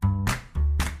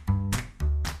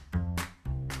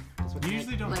You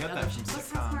usually don't get that from What's so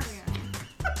smart sitcoms.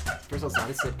 here? First of all, it's not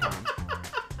a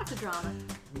sitcom. It's a drama.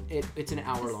 It's an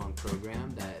hour-long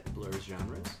program that blurs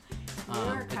genres.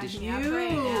 You're cracking me addition- up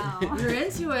right now. You're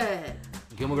into it.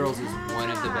 Gilmore Girls is one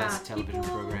of the Yeah, best television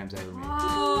people- programs ever made.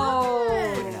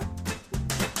 Oh. Put it out.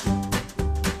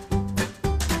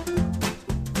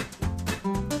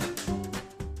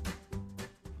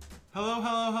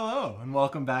 Hello, and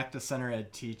welcome back to Center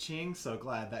Ed Teaching. So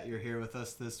glad that you're here with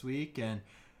us this week, and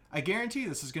I guarantee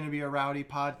this is going to be a rowdy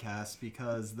podcast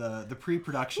because the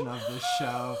pre-production of this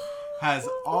show has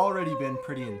already been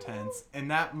pretty intense,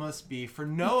 and that must be for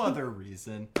no other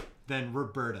reason than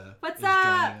Roberta What's is up?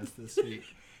 joining us this week.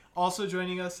 Also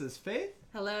joining us is Faith,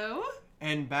 Hello.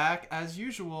 and back as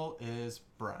usual is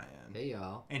Brian. Hey,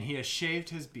 y'all. And he has shaved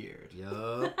his beard.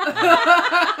 Yup.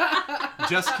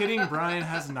 Just kidding, Brian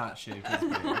has not shaved his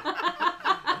beard.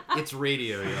 It's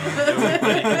radio, y'all.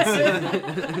 Nobody can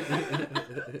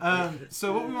see.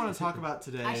 So what we want to talk about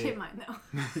today... I shaved mine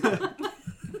though.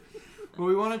 What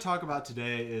we want to talk about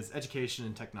today is education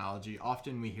and technology.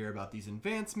 Often we hear about these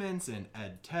advancements in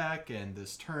ed tech, and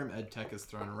this term ed tech is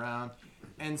thrown around.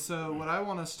 And so what I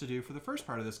want us to do for the first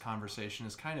part of this conversation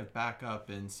is kind of back up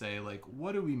and say, like,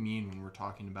 what do we mean when we're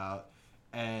talking about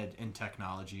ed and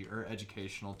technology or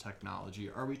educational technology?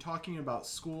 Are we talking about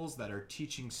schools that are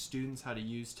teaching students how to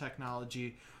use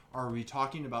technology? Are we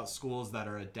talking about schools that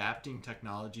are adapting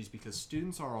technologies because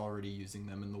students are already using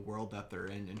them in the world that they're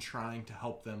in and trying to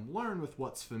help them learn with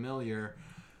what's familiar?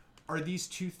 Are these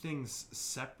two things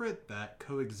separate that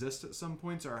coexist at some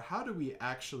points, or how do we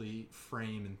actually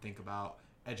frame and think about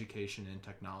education and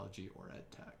technology or ed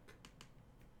tech?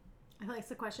 I feel like it's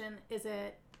the question, is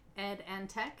it ed and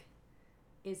tech?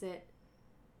 Is it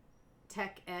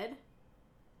tech ed?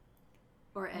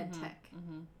 Or ed tech?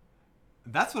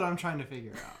 That's what I'm trying to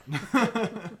figure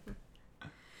out.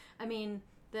 I mean,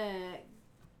 the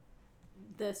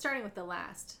starting with the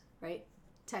last, right?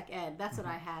 Tech ed. That's what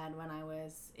I had when I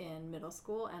was in middle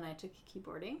school, and I took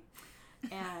keyboarding.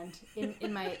 And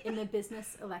in the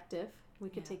business elective, we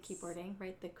could take keyboarding,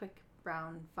 right? The quick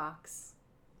brown fox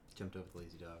Jumped over the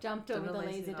lazy dog. jumped over the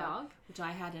lazy dog. Which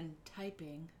I had in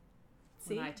typing.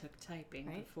 See, When I took typing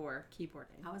Right? before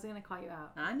keyboarding. I wasn't gonna call you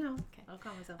out. I know. Okay. I'll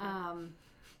call myself out.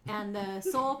 And the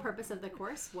sole purpose of the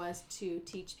course was to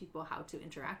teach people how to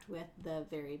interact with the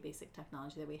very basic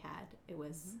technology that we had. It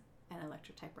was an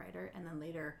electric typewriter and then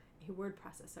later a word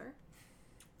processor.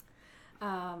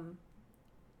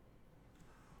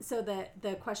 So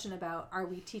the question about, are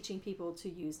we teaching people to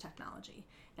use technology?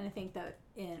 And I think that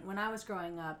when I was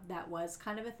growing up, that was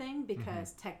kind of a thing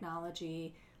because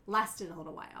technology lasted a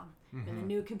little while. And the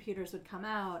new computers would come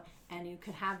out and you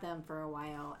could have them for a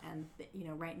while, and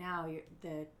right now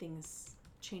the things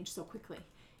change so quickly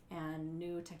and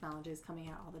new technology is coming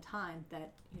out all the time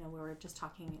that we were just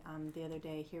talking the other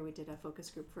day here. We did a focus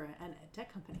group for an ed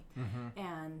tech company,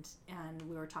 and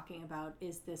we were talking about,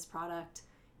 is this product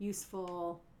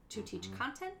useful to teach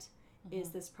content?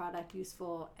 Is this product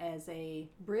useful as a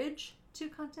bridge to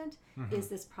content? Is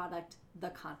this product the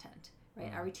content?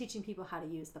 Right? Are we teaching people how to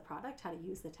use the product, how to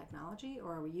use the technology,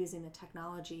 or are we using the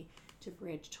technology to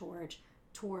bridge toward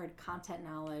content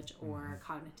knowledge or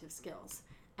cognitive skills?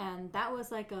 And that was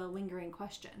like a lingering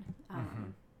question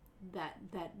that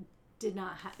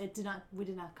we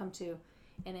did not come to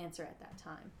an answer at that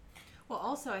time. Well,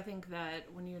 also, I think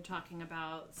that when you're talking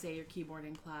about, say, your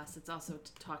keyboarding class, it's also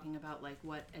talking about like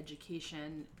what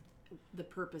education, the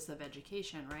purpose of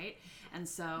education, right? And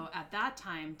so at that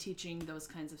time, teaching those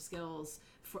kinds of skills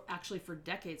for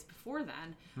decades before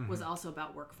then was also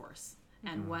about workforce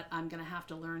and what I'm going to have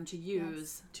to learn to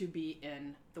use to be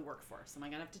in the workforce. Am I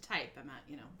going to have to type? And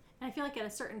I feel like at a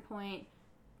certain point,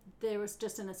 there was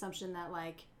just an assumption that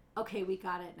like, okay, we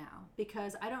got it now,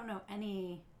 because I don't know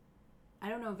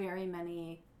very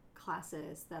many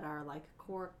classes that are like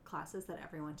core classes that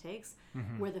everyone takes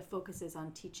where the focus is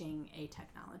on teaching a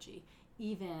technology,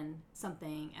 even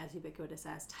something as ubiquitous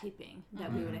as typing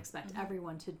that we would expect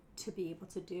everyone to be able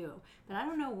to do. But I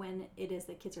don't know when it is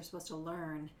that kids are supposed to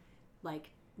learn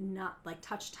like not like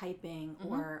touch typing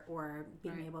or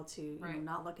being able to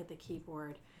not look at the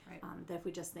keyboard. That if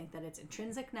we just think that it's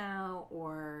intrinsic now,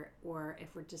 or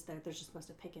if we're just that they're just supposed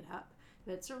to pick it up.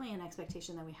 But it's certainly an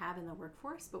expectation that we have in the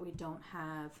workforce, but we don't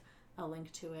have a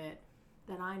link to it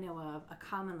that I know of, a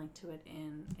common link to it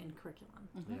in curriculum.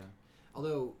 Yeah.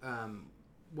 Although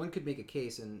one could make a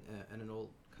case, and an old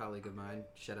colleague of mine,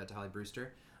 shout out to Holly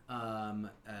Brewster,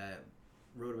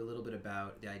 wrote a little bit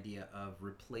about the idea of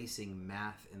replacing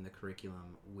math in the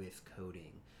curriculum with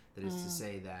coding. That is to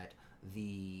say that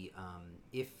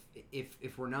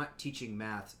if we're not teaching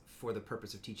math for the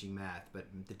purpose of teaching math, but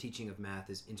the teaching of math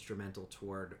is instrumental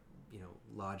toward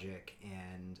logic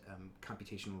and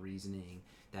computational reasoning,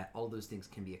 that all those things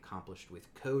can be accomplished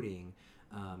with coding,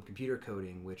 computer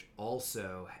coding, which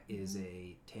also is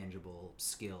a tangible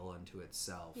skill unto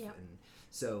itself. Yep. And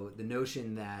so the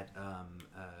notion that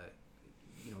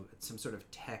some sort of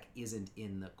tech isn't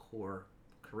in the core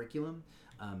curriculum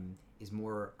is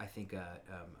more, I think, a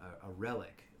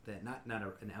relic, that not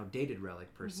an outdated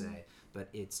relic per se,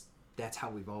 but that's how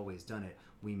we've always done it.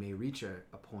 We may reach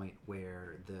a point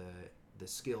where the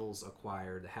skills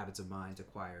acquired, the habits of mind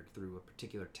acquired through a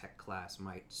particular tech class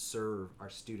might serve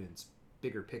our students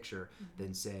bigger picture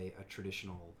than, say,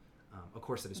 a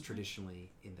course that is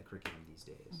traditionally in the curriculum these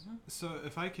days. So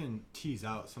if I can tease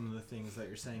out some of the things that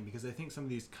you're saying, because I think some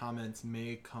of these comments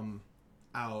may come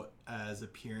out as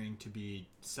appearing to be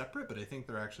separate, but I think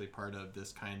they're actually part of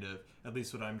this kind of, at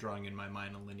least what I'm drawing in my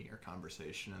mind, a linear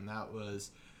conversation. And that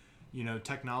was,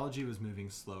 technology was moving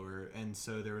slower, and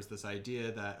so there was this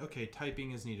idea that, okay,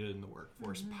 typing is needed in the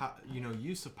workforce.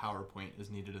 Use of PowerPoint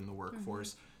is needed in the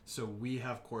workforce. So we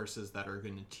have courses that are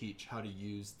going to teach how to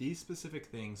use these specific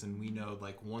things, and we know,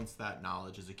 like, once that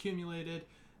knowledge is accumulated,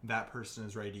 that person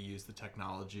is ready to use the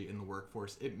technology in the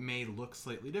workforce. It may look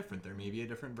slightly different. There may be a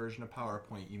different version of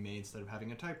PowerPoint. You may, instead of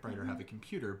having a typewriter, have a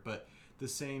computer, but the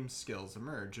same skills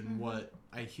emerge. And what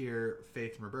I hear,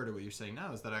 Faith and Roberta, what you're saying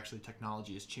now is that actually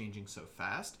technology is changing so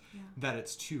fast that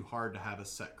it's too hard to have a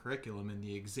set curriculum. And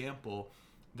the example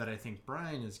that I think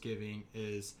Brian is giving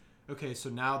is, okay, so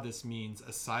now this means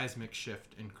a seismic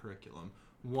shift in curriculum,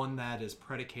 one that is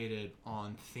predicated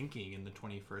on thinking in the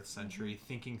 21st century,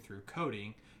 thinking through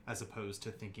coding, as opposed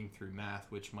to thinking through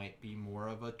math, which might be more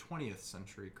of a 20th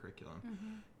century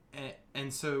curriculum.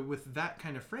 And so with that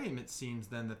kind of frame, it seems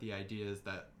then that the idea is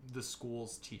that the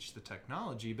schools teach the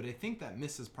technology, but I think that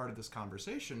misses part of this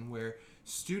conversation where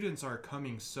students are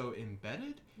coming so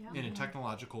embedded in a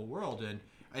technological world. And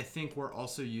I think we're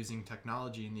also using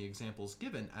technology in the examples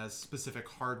given as specific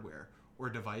hardware or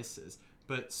devices.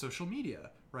 But social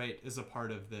media, right, is a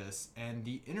part of this. And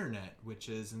the internet, which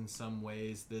is in some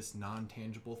ways this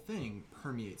non-tangible thing,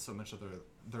 permeates so much of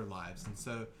their lives. And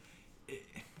so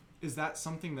is that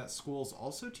something that schools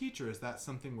also teach, or is that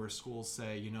something where schools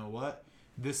say, you know what,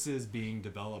 this is being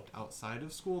developed outside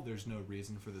of school, there's no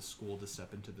reason for the school to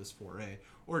step into this foray?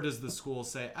 Or does the school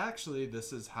say, actually,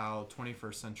 this is how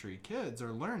 21st century kids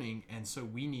are learning, and so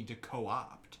we need to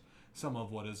co-opt some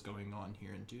of what is going on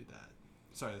here and do that?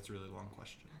 Sorry, that's a really long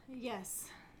question. Yes.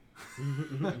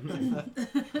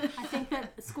 I think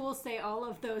that schools say all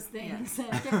of those things.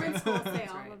 Different schools say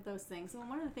all of those things. And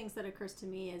one of the things that occurs to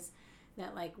me is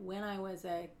that, like, when I was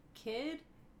a kid,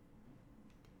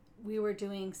 we were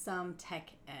doing some tech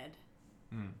ed,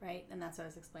 right? And that's what I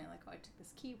was explaining, like, oh, I took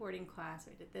this keyboarding class, or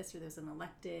I did this, or there's an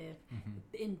elective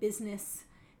in business,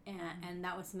 and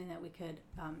that was something that we could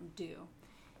do.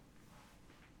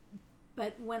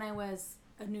 But when I was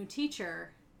a new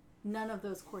teacher, none of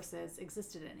those courses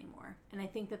existed anymore. And I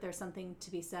think that there's something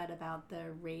to be said about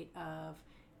the rate of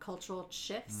cultural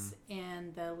shifts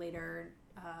in the later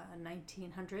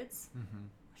 1900s,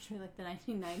 which would be like the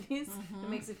 1990s. It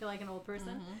makes me feel like an old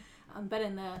person. But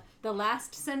in the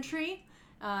last century,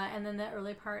 and then the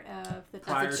early part of the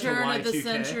Prior to turn of the Y2K.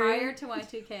 century. prior to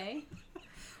Y2K.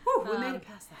 Whew, we made it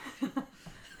past that.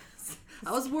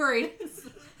 I was worried.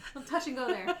 Well, touch and go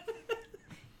there.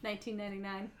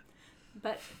 1999.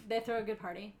 But they throw a good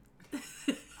party.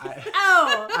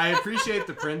 I appreciate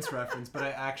the Prince reference, but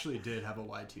I actually did have a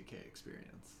Y2K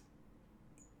experience.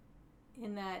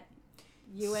 In that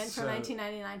you went from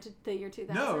 1999 to the year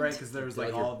 2000. No, right, because there was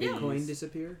like all these. Bitcoin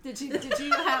disappear? Did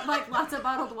you have like lots of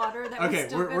bottled water that was Okay,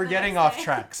 still we're good the getting next off day?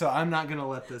 track, so I'm not gonna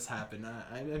let this happen.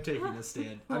 I'm taking a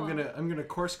stand. Go I'm on. gonna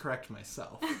course correct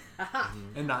myself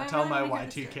and not tell my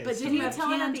Y2K. But Did story. you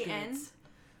tell it at canned the goods. end?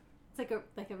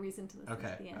 It's like a reason to listen Okay,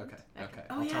 at the end. okay.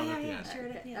 Oh, I'll yeah, tell it yeah, at the yeah, end. sure.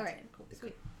 Okay. All right, cool,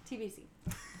 sweet, TBC.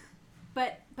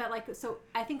 But like, so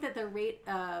I think that the rate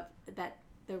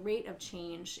of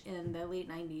change in the late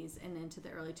 90s and into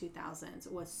the early 2000s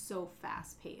was so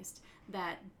fast paced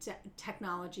that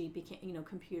technology became,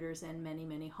 computers in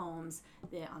many homes,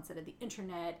 the onset of the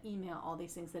internet, email, all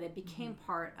these things, that it became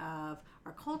part of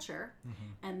our culture,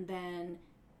 and then,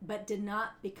 but did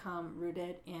not become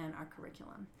rooted in our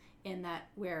curriculum. In that,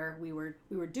 where we were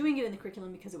doing it in the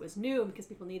curriculum because it was new and because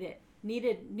people needed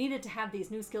to have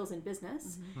these new skills in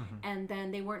business, and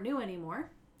then they weren't new anymore,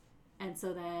 and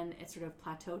so then it sort of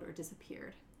plateaued or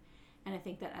disappeared. And I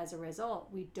think that as a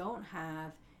result, we don't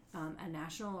have a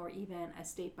national or even a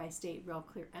state by state real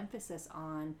clear emphasis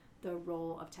on the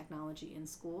role of technology in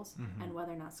schools and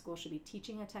whether or not schools should be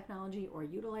teaching a technology or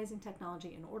utilizing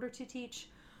technology in order to teach,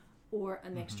 or a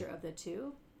mixture of the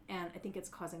two. And I think it's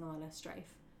causing a lot of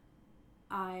strife.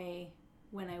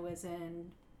 When I was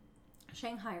in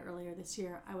Shanghai earlier this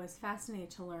year, I was fascinated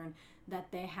to learn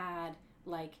that they had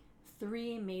like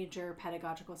 3 major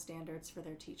pedagogical standards for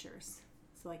their teachers.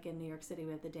 So like in New York City,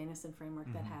 we have the Denison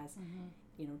framework that has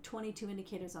 22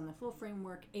 indicators on the full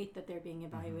framework, 8 that they're being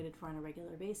evaluated for on a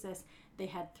regular basis. They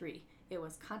had 3. It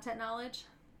was content knowledge,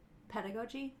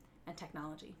 pedagogy, and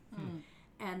technology.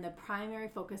 And the primary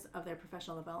focus of their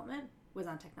professional development was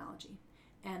on technology.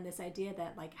 And this idea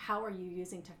that, like, how are you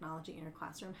using technology in your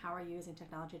classroom? How are you using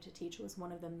technology to teach was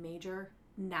one of the major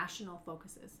national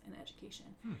focuses in education.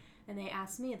 And they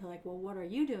asked me, they're like, well, what are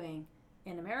you doing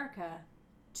in America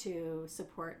to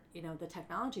support, the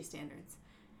technology standards?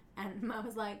 And I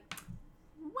was like,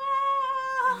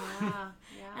 well, and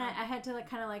I had to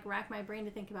kind of rack my brain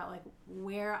to think about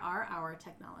where are our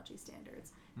technology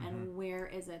standards and where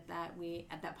is it that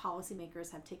that policymakers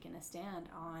have taken a stand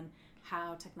on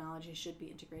how technology should be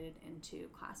integrated into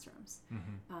classrooms.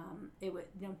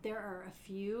 There are a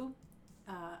few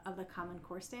of the Common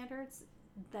Core standards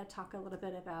that talk a little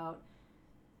bit about,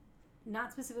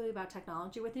 not specifically about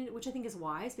technology, which I think is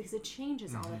wise because it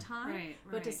changes all the time. Right.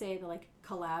 But to say that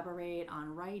collaborate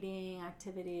on writing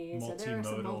activities, so there are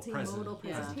some multimodal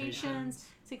presentations,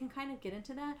 so you can kind of get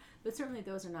into that. But certainly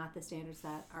those are not the standards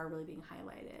that are really being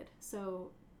highlighted.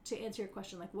 So to answer your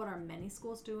question, what are many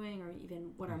schools doing, or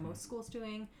even what are most schools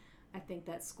doing? I think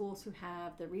that schools who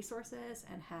have the resources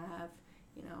and have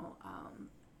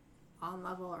on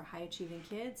level or high achieving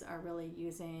kids are really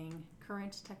using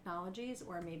current technologies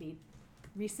or maybe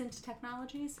recent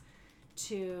technologies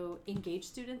to engage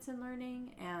students in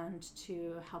learning and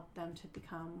to help them to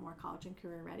become more college and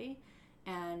career ready.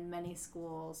 And many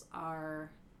schools are,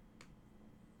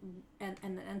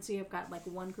 and so you've got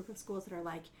one group of schools that are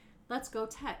let's go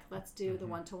tech, let's do the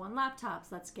one-to-one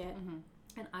laptops, let's get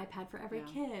an iPad for every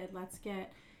kid, let's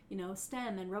get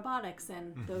STEM and robotics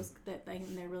and those that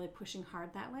they're really pushing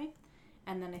hard that way.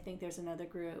 And then I think there's another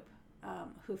group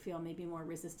who feel maybe more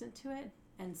resistant to it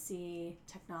and see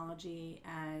technology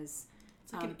as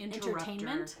it's like an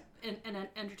entertainment, an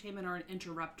entertainment or an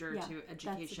interrupter to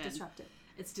education. That's disruptive.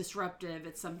 It's disruptive.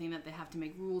 It's something that they have to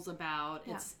make rules about.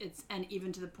 Yeah. It's and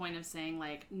even to the point of saying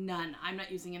none. I'm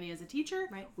not using any as a teacher.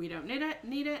 Right. We don't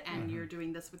need it, and you're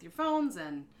doing this with your phones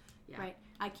and Right.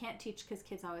 I can't teach because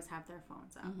kids always have their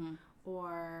phones up,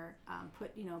 or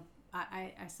put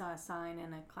I saw a sign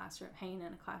in a classroom, hanging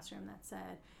in a classroom that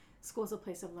said, "School's a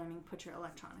place of learning. Put your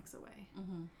electronics away."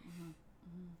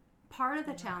 Part of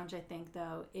the challenge, I think,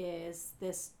 though, is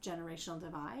this generational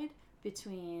divide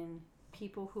between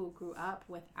people who grew up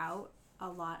without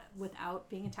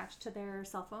being attached to their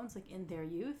cell phones, in their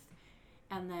youth,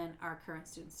 and then our current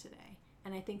students today.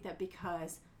 And I think that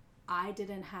because I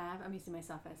didn't have, I'm using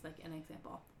myself as an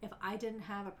example. If I didn't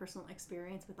have a personal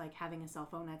experience with having a cell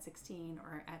phone at 16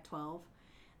 or at 12,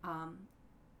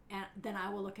 and then I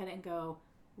will look at it and go,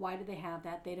 why do they have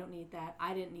that? They don't need that.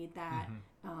 I didn't need that.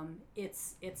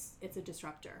 It's a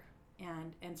disruptor,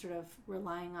 and sort of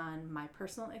relying on my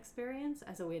personal experience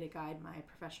as a way to guide my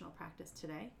professional practice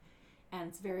today. And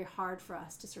it's very hard for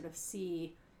us to sort of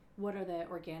see what are the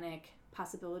organic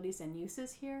possibilities and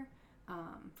uses here.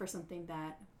 For something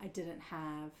that I didn't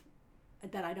have,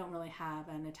 that I don't really have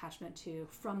an attachment to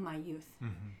from my youth.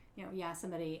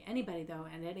 Anybody though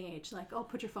at any age,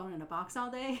 put your phone in a box all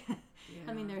day.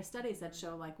 I mean, there are studies that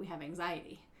show we have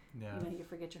anxiety. You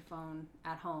forget your phone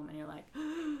at home and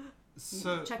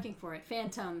you're checking for it.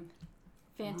 Phantom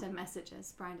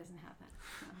messages. Brian doesn't have that.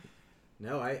 So.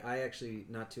 No, I actually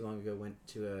not too long ago went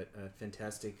to a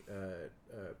fantastic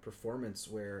performance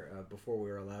where before we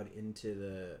were allowed into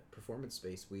the performance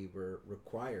space, we were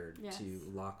required to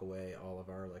lock away all of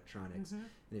our electronics, and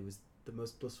it was the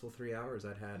most blissful 3 hours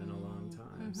I'd had in a long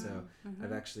time. So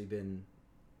I've actually been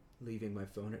leaving my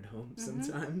phone at home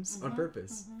sometimes on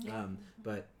purpose,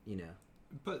 but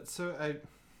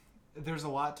there's a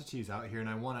lot to tease out here, and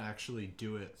I want to actually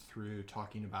do it through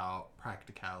talking about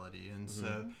practicality. And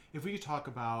so if we could talk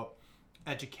about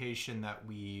education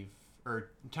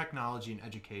or technology and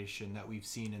education that we've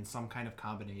seen in some kind of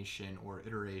combination or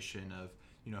iteration of,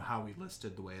 how we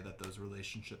listed the way that those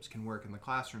relationships can work in the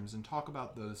classrooms, and talk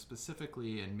about those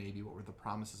specifically, and maybe what were the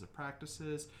promises of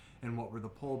practices and what were the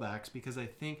pullbacks, because I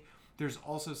think there's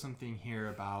also something here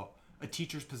about a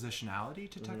teacher's positionality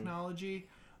to technology.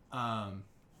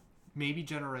 Maybe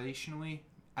generationally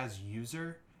as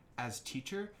user, as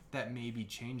teacher that maybe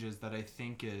changes that I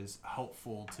think is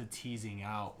helpful to teasing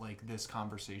out like this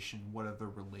conversation? What are the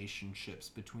relationships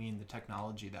between the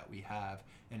technology that we have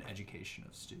and education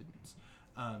of students?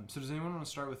 So does anyone want to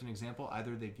start with an example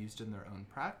either they've used in their own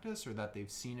practice or that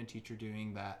they've seen a teacher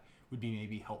doing that would be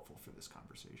maybe helpful for this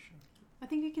conversation? I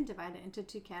think you can divide it into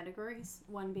two categories.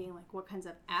 One being like what kinds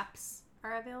of apps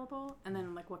are available, and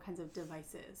then like what kinds of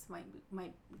devices might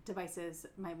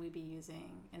we be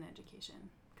using in education?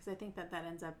 Because I think that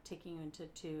ends up taking you into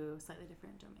two slightly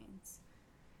different domains.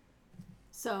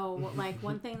 So like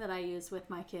one thing that I used with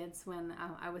my kids when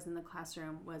I was in the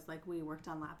classroom was like we worked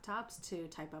on laptops to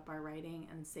type up our writing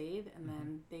and save, and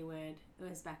then they would, it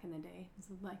was back in the day, it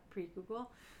was like pre-Google,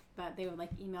 but they would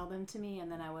like email them to me,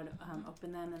 and then I would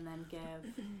open them and then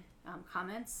give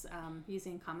comments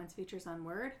using comments features on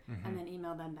Word, and then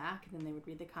email them back, and then they would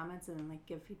read the comments and then like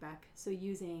give feedback. So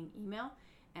using email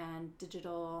and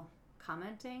digital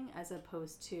commenting as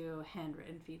opposed to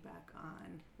handwritten feedback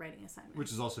on writing assignments.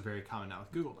 Which is also very common now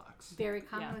with Google Docs. Very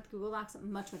common with Google Docs,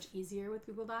 much easier with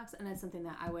Google Docs, and it's something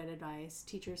that I would advise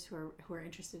teachers who are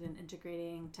interested in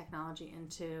integrating technology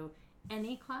into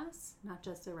any class, not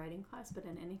just a writing class, but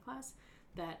in any class,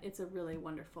 that it's a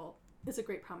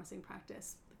great promising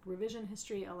practice. Revision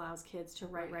history allows kids to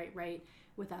write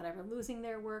without ever losing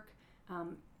their work,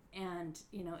 and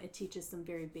it teaches some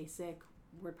very basic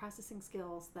word processing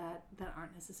skills that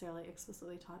aren't necessarily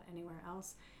explicitly taught anywhere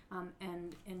else,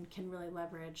 and can really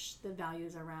leverage the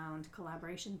values around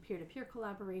collaboration, peer-to-peer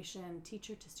collaboration,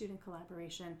 teacher-to-student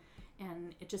collaboration,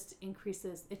 and it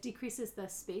decreases the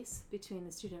space between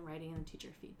the student writing and the teacher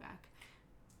feedback.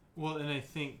 Well, and I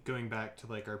think going back to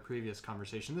like our previous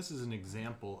conversation, this is an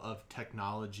example of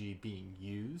technology being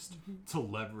used to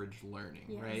leverage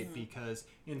learning, right? Because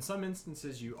in some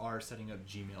instances you are setting up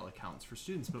Gmail accounts for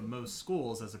students, but most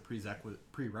schools as a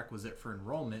prerequisite for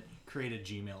enrollment create a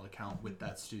Gmail account with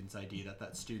that student's ID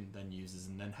that student then uses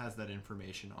and then has that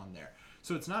information on there.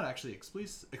 So it's not actually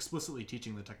explicitly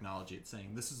teaching the technology. It's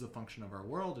saying this is a function of our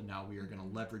world and now we are going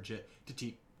to leverage it to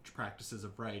teach practices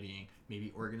of writing,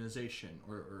 maybe organization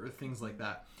or things like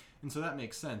that. And so that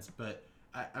makes sense, but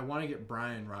I want to get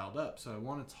Brian riled up, so I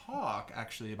want to talk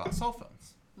actually about cell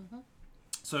phones.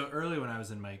 So early when I was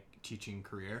in my teaching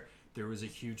career, there was a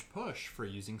huge push for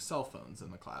using cell phones in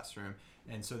the classroom,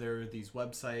 and so there were these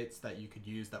websites that you could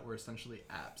use that were essentially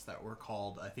apps that were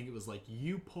called, I think it was like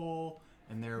UPull,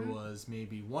 and there was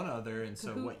maybe one other, and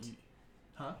so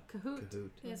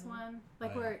Kahoot is one,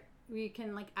 like where we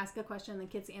can like ask a question and the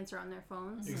kids answer on their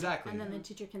phones. Exactly. And then the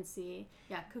teacher can see.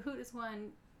 Yeah, Kahoot is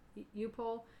one.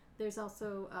 UPoll. There's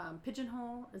also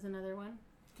Pigeonhole is another one.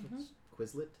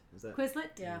 Quizlet? Is that?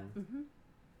 Quizlet? Yeah.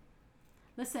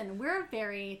 Listen, we're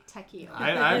very techie.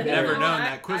 I've never known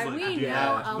that Quizlet could do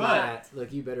that. But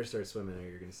look, you better start swimming or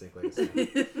you're going to sink like a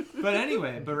snake. But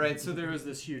anyway, so there was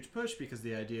this huge push because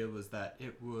the idea was that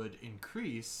it would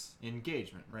increase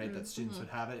engagement, right? That students would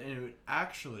have it, and it would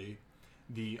actually,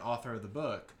 the author of the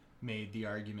book made the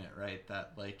argument, right,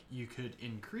 that like you could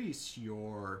increase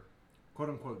your quote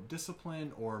unquote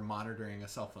discipline or monitoring a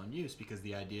cell phone use, because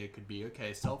the idea could be,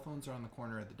 okay, cell phones are on the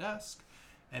corner of the desk,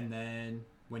 and then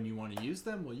when you want to use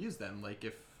them, we'll use them. Like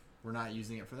if we're not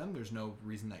using it for them, there's no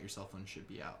reason that your cell phone should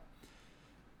be out.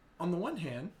 On the one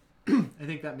hand, I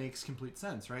think that makes complete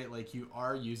sense, right? Like you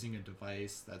are using a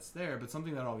device that's there, but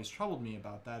something that always troubled me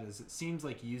about that is it seems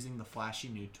like using the flashy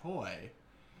new toy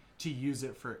to use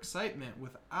it for excitement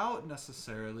without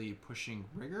necessarily pushing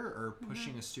rigor or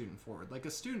pushing a student forward. Like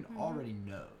a student already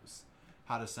knows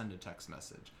how to send a text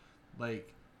message.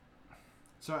 Like,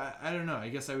 so I don't know. I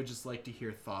guess I would just like to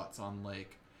hear thoughts on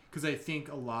like, because I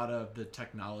think a lot of the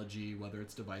technology, whether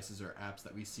it's devices or apps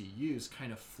that we see used,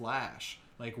 kind of flash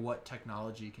like what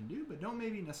technology can do, but don't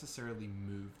maybe necessarily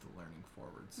move the learning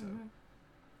forward. So.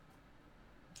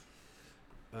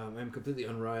 I'm completely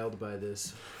unriled by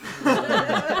this.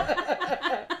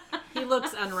 He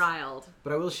looks unriled.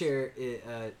 But I will share,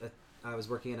 I was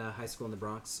working in a high school in the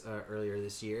Bronx earlier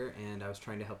this year, and I was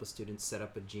trying to help a student set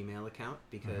up a Gmail account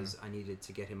because I needed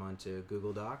to get him onto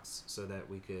Google Docs so that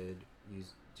we could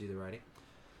do the writing.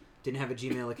 Didn't have a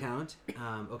Gmail account.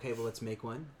 Okay, well, let's make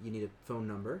one. You need a phone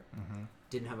number.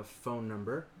 Didn't have a phone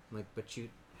number. I'm like, but you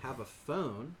have a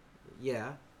phone?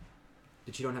 Yeah.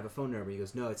 But you don't have a phone number. He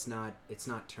goes, no, it's not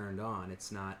turned on.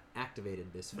 It's not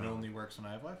activated, this phone. It only works when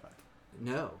I have Wi-Fi.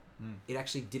 No. It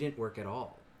actually didn't work at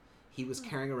all. He was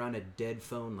carrying around a dead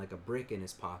phone like a brick in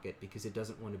his pocket because it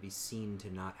doesn't want to be seen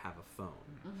to not have a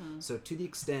phone. So to the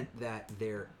extent that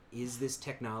there is this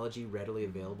technology readily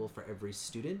available for every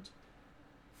student,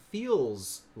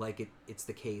 feels like it's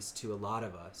the case to a lot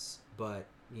of us, but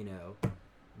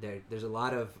there's a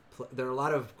lot of there are a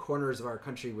lot of corners of our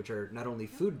country which are not only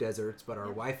food deserts but are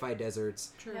Wi-Fi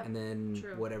deserts, True. and then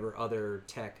True. whatever other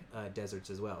tech deserts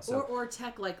as well. So or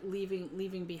tech like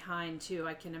leaving behind too.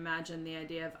 I can imagine the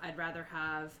idea of I'd rather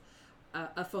have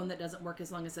a phone that doesn't work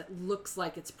as long as it looks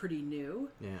like it's pretty new,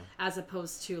 as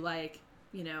opposed to like,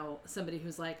 you know, somebody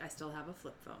who's like, I still have a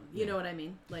flip phone. You know what I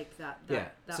mean? Like that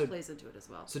so, plays into it as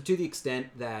well. So to the extent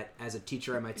that as a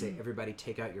teacher I might say, everybody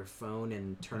take out your phone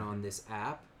and turn on this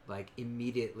app, like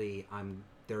immediately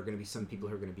there are going to be some people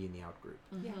who are going to be in the out group.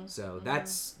 So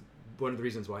that's one of the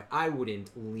reasons why I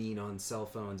wouldn't lean on cell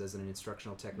phones as an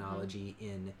instructional technology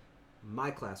in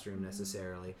my classroom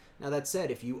necessarily. Now that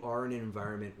said, if you are in an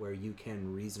environment where you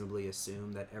can reasonably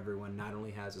assume that everyone not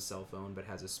only has a cell phone but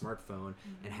has a smartphone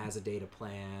and has a data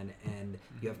plan and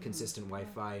you have consistent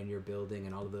Wi-Fi in your building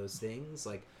and all of those things,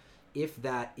 like if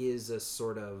that is a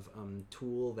sort of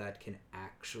tool that can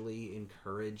actually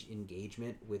encourage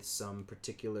engagement with some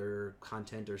particular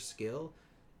content or skill,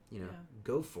 you know,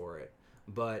 go for it.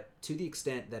 But to the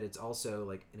extent that it's also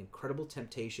like an incredible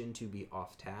temptation to be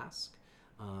off task,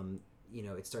 you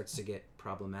know, it starts to get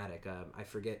problematic. I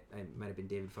forget, it might have been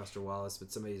David Foster Wallace, but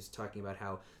somebody was talking about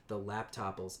how the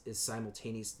laptop is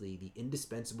simultaneously the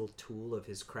indispensable tool of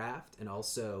his craft and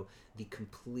also the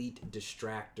complete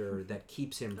distractor that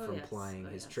keeps him from plying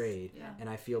his trade. Yeah. And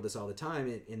I feel this all the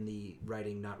time in the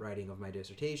writing, not writing of my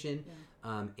dissertation.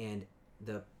 And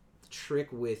the trick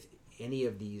with any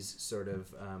of these sort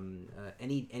of,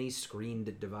 any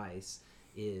screened device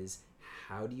is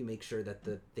how do you make sure that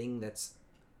the thing that's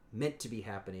meant to be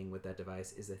happening with that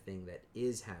device is the thing that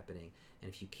is happening?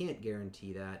 And if you can't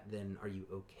guarantee that, then are you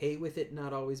okay with it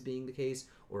not always being the case,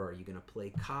 or are you going to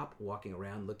play cop, walking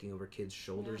around looking over kids'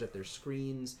 shoulders at their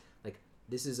screens? Like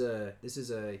this is a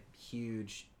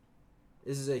huge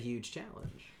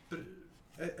challenge. But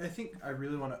I think I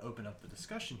really want to open up the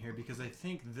discussion here because I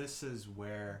think this is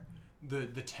where the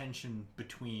tension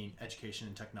between education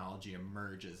and technology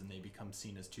emerges and they become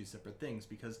seen as two separate things,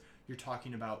 because you're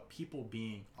talking about people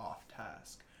being off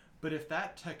task. But if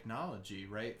that technology,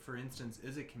 right, for instance,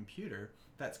 is a computer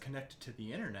that's connected to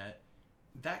the internet,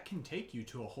 that can take you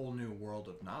to a whole new world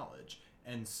of knowledge.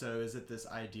 And so is it this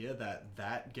idea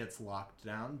that gets locked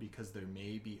down because there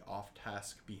may be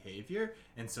off-task behavior,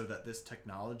 and so that this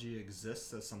technology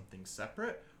exists as something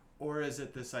separate? Or is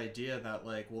it this idea that,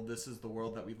 like, well, this is the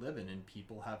world that we live in and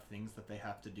people have things that they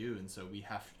have to do, and so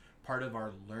part of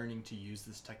our learning to use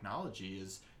this technology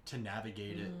is to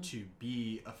navigate it to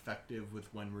be effective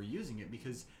with when we're using it?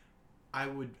 Because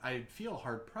I'd feel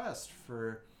hard pressed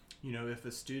for, you know, if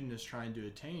a student is trying to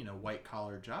attain a white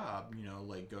collar job, you know,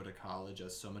 like go to college,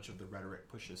 as so much of the rhetoric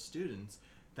pushes students,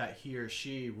 that he or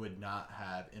she would not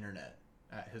have internet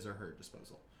at his or her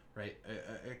disposal, right?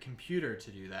 A computer to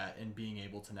do that and being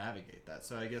able to navigate that.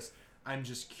 So I guess I'm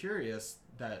just curious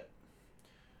that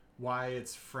why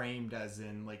it's framed as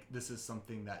in like this is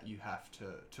something that you have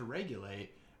to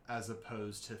regulate, as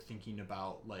opposed to thinking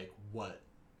about like what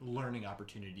learning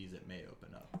opportunities it may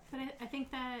open up. But I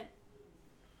think that,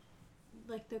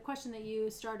 like, the question that you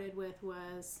started with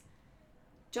was,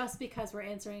 just because we're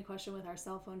answering a question with our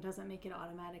cell phone doesn't make it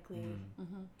automatically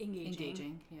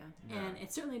engaging. And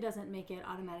it certainly doesn't make it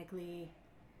automatically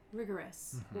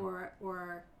rigorous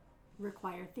or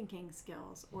require thinking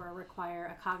skills or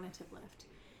require a cognitive lift.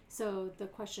 So the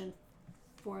question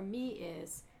for me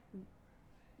is,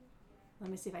 let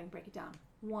me see if I can break it down.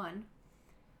 One,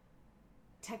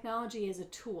 technology is a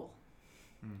tool,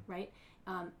 right?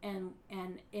 And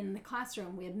in the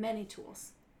classroom, we have many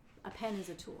tools. A pen is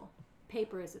a tool.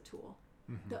 Paper is a tool.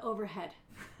 The overhead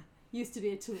used to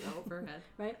be a tool. The overhead.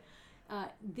 Right?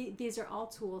 These are all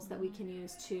tools that we can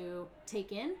use to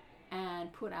take in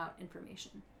and put out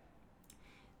information.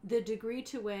 The degree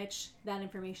to which that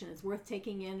information is worth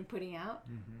taking in and putting out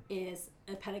is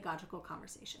a pedagogical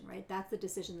conversation, right? That's the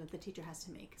decision that the teacher has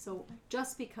to make. So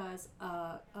just because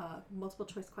a multiple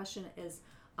choice question is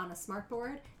on a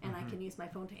smartboard and I can use my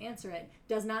phone to answer it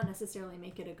does not necessarily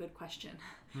make it a good question.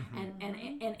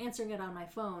 And answering it on my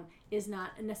phone is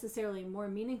not necessarily more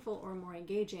meaningful or more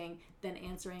engaging than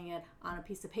answering it on a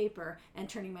piece of paper and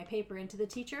turning my paper into the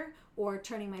teacher, or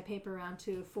turning my paper around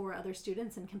to 4 other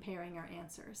students and comparing our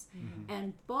answers.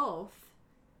 And both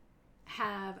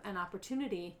have an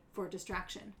opportunity for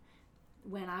distraction.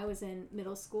 When I was in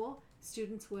middle school,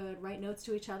 students would write notes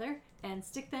to each other and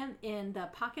stick them in the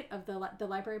pocket of the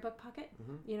library book pocket,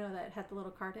 you know, that had the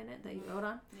little card in it that you wrote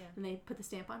on, and they put the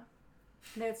stamp on.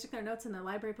 And they would stick their notes in the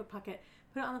library book pocket,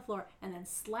 put it on the floor, and then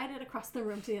slide it across the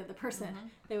room to the other person.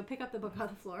 They would pick up the book off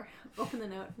the floor, open the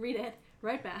note, read it,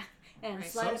 write back, and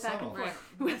slide it back and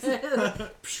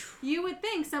forth. You would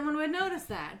think someone would notice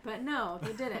that, but no,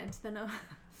 they didn't.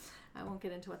 I won't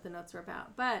get into what the notes were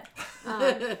about, but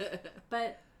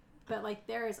like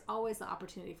there is always the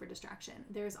opportunity for distraction.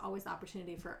 There's always the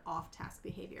opportunity for off-task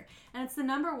behavior, and it's the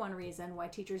number one reason why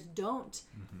teachers don't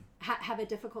have a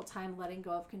difficult time letting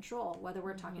go of control. Whether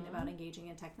we're talking about engaging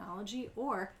in technology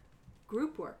or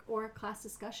group work or class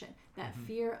discussion, that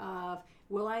fear of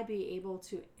will I be able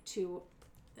to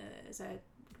is a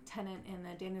tenet in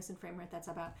the Danielson framework that's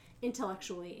about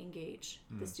intellectually engage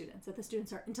the students, that the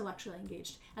students are intellectually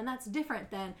engaged, and that's different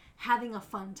than having a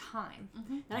fun time.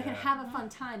 And I can have a fun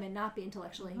time and not be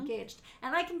intellectually engaged,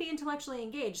 and I can be intellectually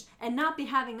engaged and not be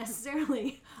having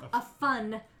necessarily a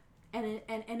fun and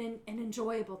an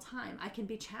enjoyable time. I can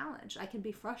be challenged, I can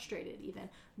be frustrated even,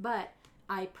 but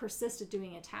I persist at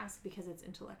doing a task because it's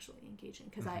intellectually engaging,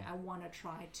 because I want to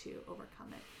try to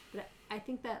overcome it. But I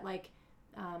think that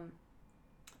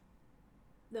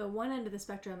the one end of the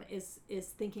spectrum is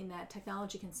thinking that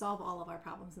technology can solve all of our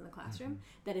problems in the classroom.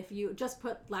 That if you just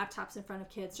put laptops in front of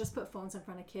kids, just put phones in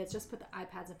front of kids, just put the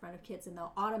iPads in front of kids, and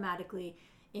they'll automatically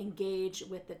engage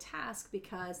with the task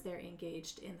because they're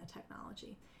engaged in the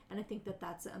technology. And I think that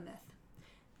that's a myth.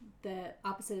 The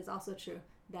opposite is also true,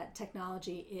 that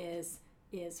technology is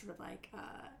sort of like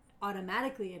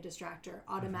automatically a distractor,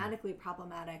 automatically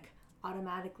problematic,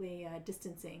 automatically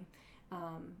distancing.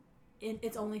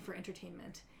 It's only for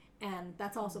entertainment, and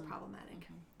that's also problematic.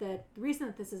 The reason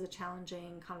that this is a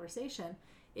challenging conversation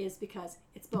is because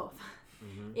it's both.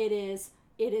 It is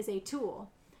a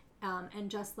tool, and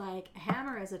just like a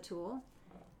hammer is a tool,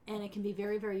 and it can be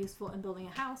very, very useful in building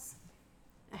a house.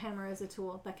 A hammer is a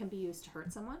tool that can be used to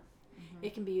hurt someone.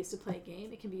 It can be used to play a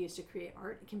game. It can be used to create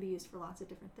art. It can be used for lots of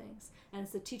different things. And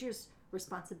it's the teacher's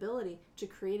responsibility to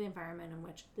create an environment in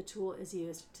which the tool is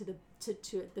used to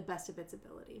the best of its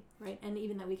ability, right? And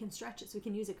even that we can stretch it, so we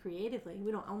can use it creatively.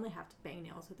 We don't only have to bang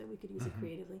nails with it. We could use it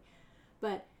creatively,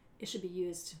 but it should be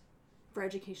used for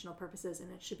educational purposes,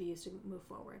 and it should be used to move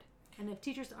forward. And if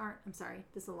teachers aren't, I'm sorry,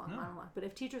 this is a long monologue, but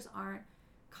if teachers aren't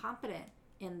confident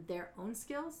in their own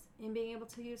skills in being able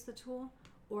to use the tool,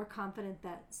 or confident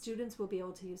that students will be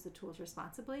able to use the tools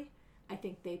responsibly, I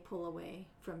think they pull away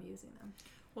from using them.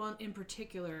 Well, in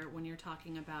particular, when you're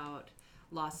talking about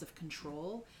loss of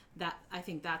control, that I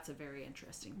think that's a very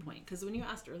interesting point. Because when you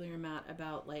asked earlier, Matt,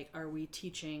 about like, are we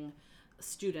teaching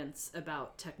students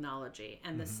about technology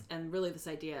and this, and really this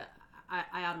idea,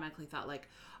 I automatically thought like,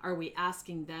 are we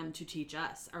asking them to teach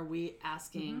us? Are we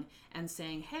asking and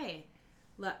saying, hey,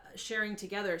 sharing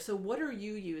together. So what are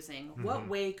you using? What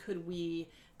way could we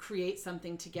create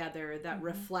something together that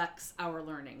reflects our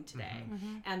learning today?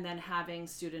 And then having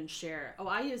students share, oh,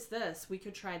 I use this, we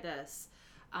could try this.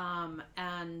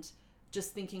 And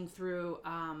just thinking through,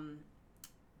 I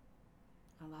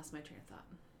lost my train of thought.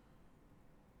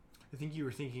 I think you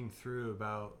were thinking through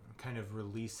about kind of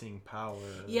releasing power.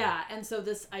 Yeah, and so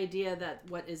this idea that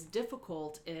what is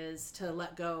difficult is to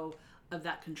let go of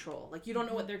that control. Like you don't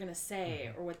know what they're going to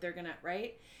say or what they're going to,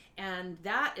 right? And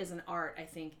that is an art, I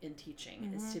think, in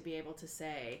teaching, is to be able to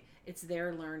say it's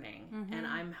their learning, and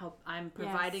I'm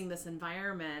providing this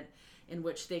environment in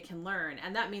which they can learn.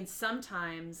 And that means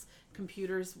sometimes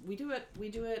computers, we do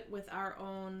it with our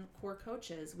own core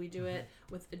coaches. We do it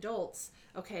with adults.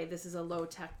 Okay, this is a low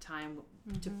tech time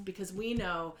because we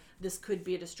know this could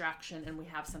be a distraction and we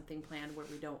have something planned where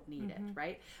we don't need it,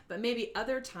 right? But maybe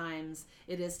other times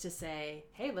it is to say,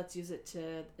 hey, let's use it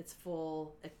to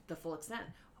the full extent.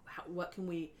 What can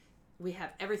we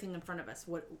have everything in front of us.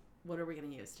 What are we going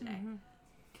to use today?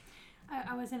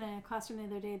 I was in a classroom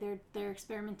the other day. They're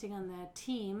experimenting on a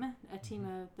team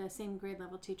of the same grade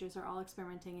level teachers are all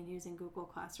experimenting and using Google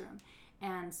Classroom.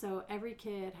 And so every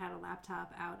kid had a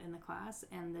laptop out in the class,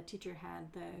 and the teacher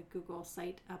had the Google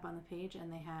site up on the page,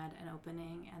 and they had an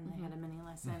opening, and they had a mini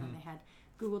lesson, and they had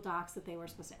Google Docs that they were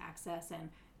supposed to access and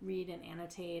read and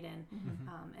annotate,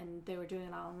 and they were doing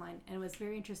it all online. And it was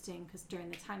very interesting because during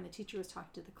the time the teacher was talking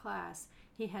to the class,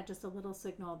 he had just a little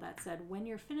signal that said, when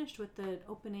you're finished with the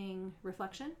opening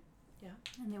reflection,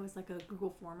 and there was like a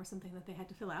Google form or something that they had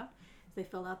to fill out. So they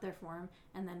filled out their form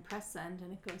and then press send,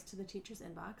 and it goes to the teacher's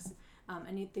inbox.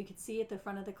 And they could see at the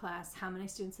front of the class how many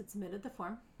students had submitted the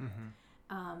form.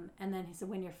 And then he said,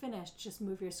 when you're finished, just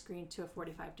move your screen to a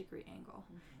 45-degree angle.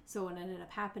 So what ended up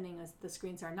happening is the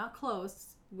screens are not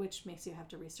closed, which makes you have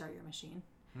to restart your machine.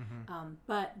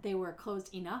 But they were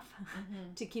closed enough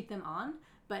to keep them on,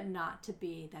 but not to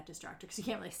be that distractor, because you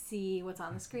can't really see what's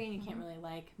on the screen. You can't really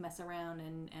like mess around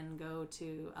and go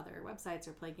to other websites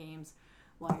or play games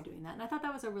while you're doing that. And I thought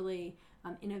that was a really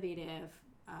innovative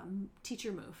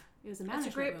teacher move. It was a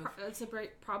management move. It's a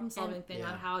great problem-solving thing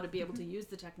on how to be able to use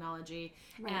the technology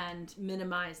and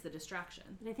minimize the distraction.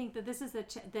 And I think that this is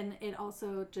then it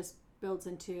also just builds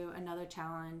into another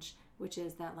challenge, which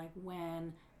is that like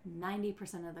when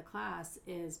 90% of the class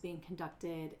is being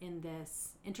conducted in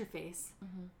this interface,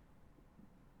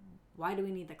 why do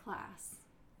we need the class?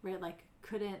 Right? Like,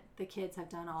 could the kids have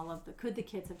done all of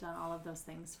those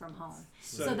things from home?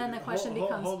 So then the question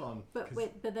becomes, hold on. But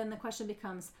then the question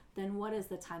becomes, then what is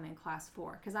the time in class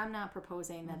for? Because I'm not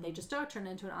proposing that they just turn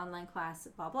into an online class,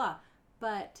 blah, blah.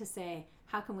 But to say,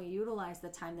 how can we utilize the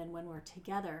time then when we're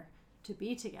together to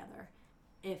be together?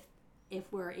 If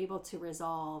we're able to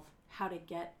resolve how to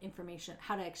get information,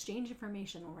 how to exchange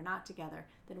information when we're not together,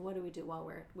 then what do we do while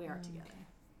we are together?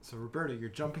 So Roberta, you're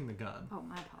jumping the gun. Oh,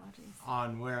 my apologies.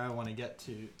 On where I want to get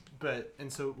to.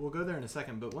 And so we'll go there in a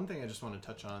second, but one thing I just want to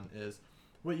touch on is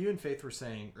what you and Faith were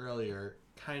saying earlier,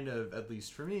 kind of, at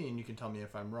least for me, and you can tell me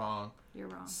if I'm wrong. You're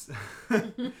wrong.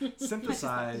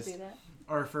 Synthesize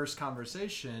our first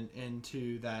conversation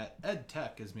into that ed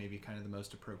tech is maybe kind of the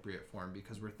most appropriate form,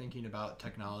 because we're thinking about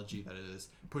technology that is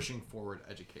pushing forward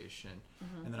education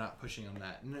and they're not pushing on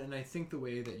that. And I think the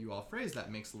way that you all phrase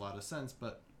that makes a lot of sense,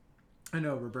 but I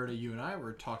know, Roberta, you and I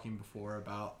were talking before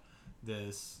about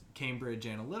this Cambridge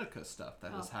Analytica stuff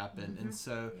that has happened. And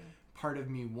so part of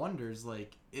me wonders,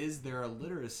 like, is there a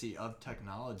literacy of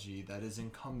technology that is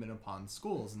incumbent upon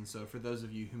schools? And so for those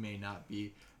of you who may not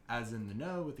be as in the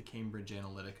know with the Cambridge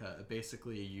Analytica,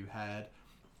 basically you had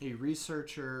a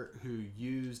researcher who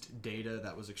used data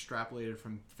that was extrapolated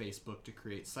from Facebook to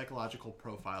create psychological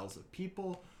profiles of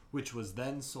people, which was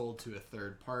then sold to a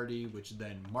third party, which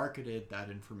then marketed that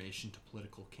information to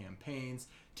political campaigns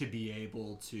to be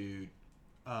able to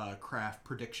craft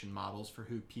prediction models for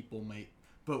who people might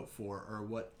vote for or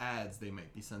what ads they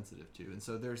might be sensitive to. And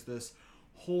so there's this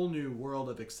whole new world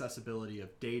of accessibility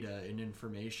of data and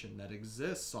information that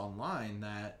exists online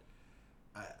that,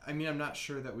 I mean, I'm not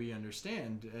sure that we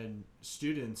understand, and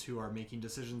students who are making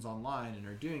decisions online and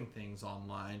are doing things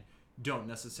online don't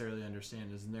necessarily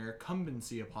understand. Is there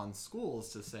incumbency upon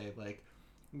schools to say, like,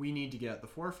 we need to get at the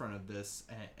forefront of this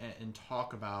and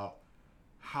talk about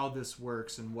how this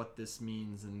works and what this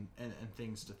means and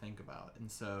things to think about. And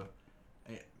so,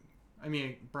 I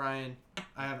mean, Brian,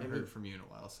 I haven't heard from you in a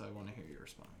while, so I want to hear your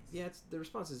response. Yeah, the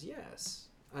response is yes.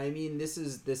 I mean, this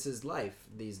is life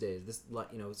these days.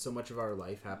 So much of our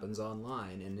life happens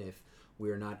online, and if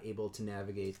we're not able to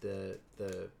navigate the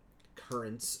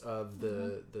currents of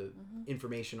the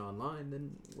information online,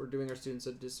 then we're doing our students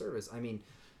a disservice. I mean,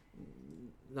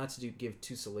 not to give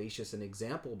too salacious an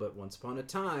example, but once upon a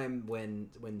time when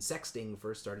sexting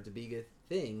first started to be a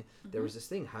thing, there was this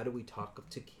thing, how do we talk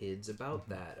to kids about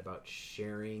that, about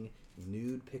sharing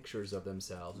nude pictures of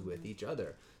themselves with each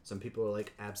other? Some people are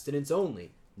like, abstinence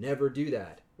only, never do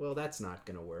that. Well, that's not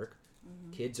going to work.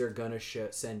 Kids are going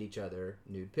to send each other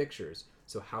nude pictures.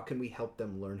 So how can we help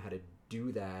them learn how to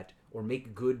do that or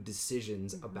make good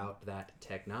decisions about that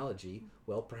technology?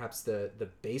 Well, perhaps the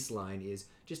baseline is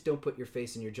just don't put your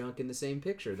face and your junk in the same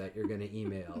picture that you're going to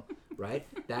email, right?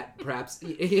 That perhaps,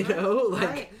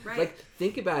 like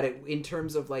think about it in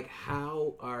terms of like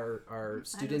how our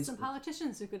students. I know some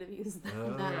politicians who could have used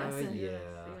that lesson. Yeah.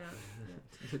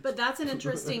 But that's an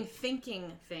interesting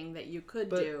thinking thing that you could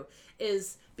do,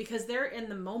 is because they're in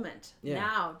the moment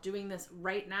now, doing this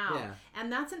right now. Yeah. And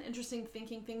that's an interesting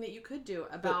thinking thing that you could do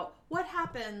about what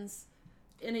happens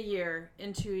in a year,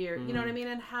 in 2 years, you know what I mean?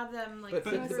 And have them like But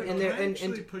think through. can I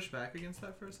actually push back against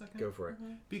that for a second? Go for it.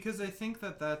 Because I think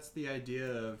that that's the idea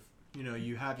of,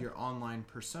 you have your online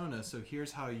persona, so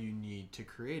here's how you need to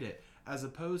create it, as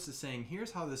opposed to saying,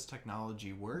 here's how this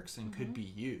technology works and could be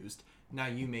used. Now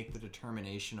you make the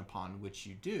determination upon which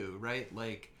you do, right?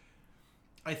 Like,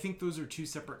 I think those are two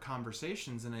separate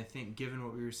conversations, and I think given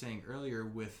what we were saying earlier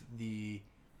with the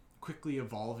quickly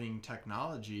evolving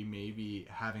technology, maybe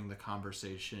having the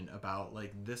conversation about,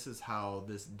 like, this is how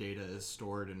this data is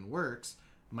stored and works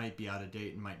might be out of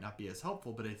date and might not be as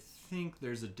helpful, but I think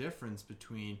there's a difference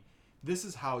between this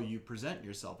is how you present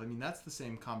yourself. I mean, that's the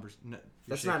same conversation.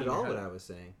 That's not at all what I was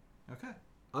saying. Okay.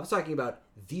 I was talking about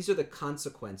these are the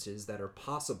consequences that are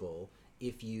possible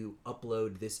if you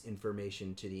upload this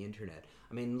information to the internet.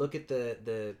 I mean, look at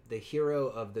the hero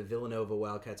of the Villanova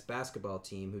Wildcats basketball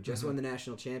team who just won the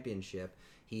national championship.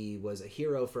 He was a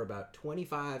hero for about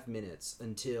 25 minutes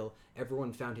until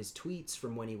everyone found his tweets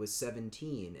from when he was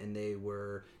 17, and they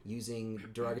were using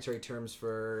derogatory terms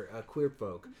for queer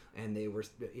folk, and they were,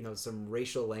 some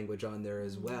racial language on there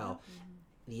as well.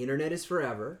 The internet is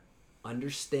forever.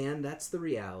 Understand that's the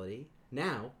reality.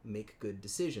 Now make good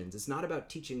decisions. It's not about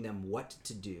teaching them what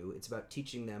to do. It's about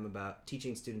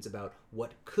teaching students about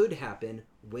what could happen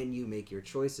when you make your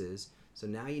choices. So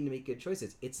now you make good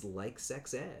choices. It's like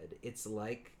sex ed. It's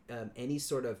like any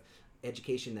sort of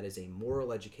education that is a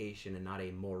moral education and not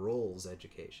a morals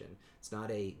education. It's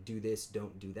not a do this,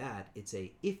 don't do that. It's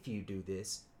a if you do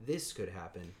this, this could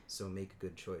happen. So make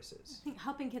good choices. I think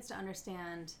helping kids to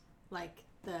understand like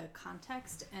the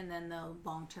context and then the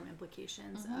long-term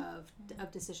implications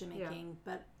of decision making. Yeah.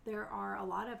 But there are a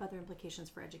lot of other implications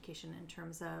for education in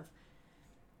terms of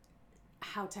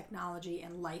how technology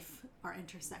and life are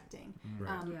intersecting.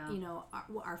 Right. You know,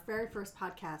 our very first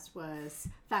podcast was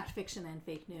fact, fiction, and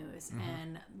fake news.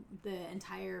 And the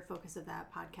entire focus of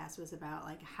that podcast was about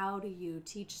like, how do you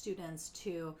teach students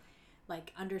to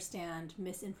like understand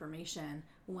misinformation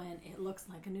when it looks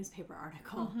like a newspaper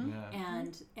article.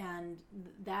 And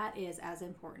that is as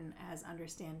important as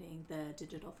understanding the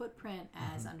digital footprint,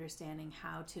 as understanding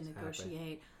how to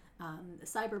negotiate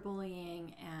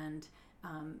cyberbullying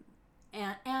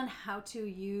and how to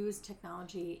use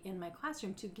technology in my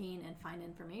classroom to gain and find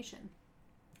information.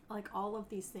 Like all of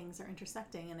these things are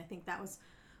intersecting, and I think that was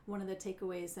one of the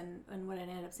takeaways and what I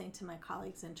ended up saying to my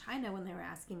colleagues in China when they were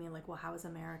asking me like, well, how is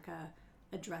America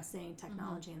addressing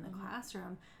technology in the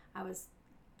classroom?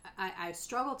 I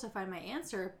struggled to find my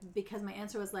answer because my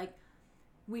answer was like,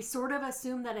 we sort of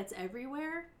assume that it's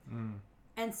everywhere,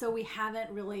 and so we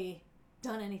haven't really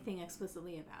done anything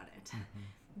explicitly about it.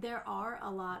 There are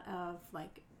a lot of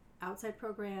like outside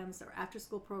programs or after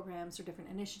school programs or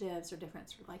different initiatives or different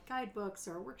sort of like guidebooks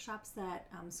or workshops that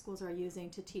schools are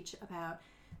using to teach about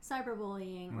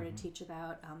cyberbullying or to teach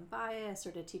about bias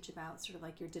or to teach about sort of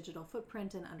like your digital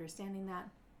footprint and understanding that.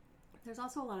 There's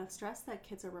also a lot of stress that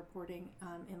kids are reporting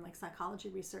in like psychology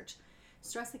research.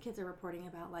 Stress that kids are reporting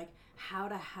about like how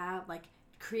to have like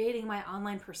creating my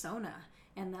online persona,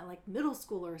 and that like middle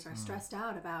schoolers are stressed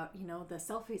out about, you know, the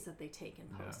selfies that they take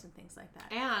and post and things like that.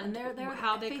 And they're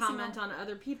how they comment on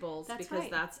other people's, because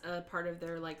that's a part of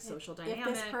their like social dynamic.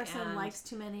 If this person likes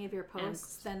too many of your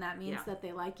posts, then that means that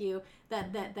they like you,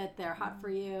 that they're hot for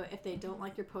you. If they don't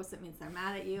like your posts, it means they're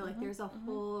mad at you. Like there's a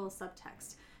whole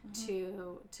subtext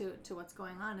to what's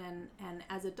going on, and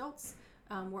as adults,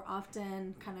 we're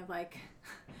often kind of like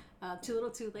too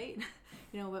little too late.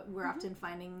 You know, we're often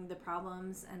finding the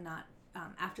problems and not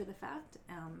after the fact,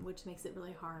 which makes it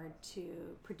really hard to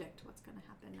predict what's going to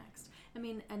happen next. I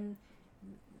mean, and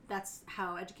that's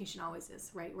how education always is,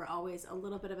 right? We're always a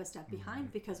little bit of a step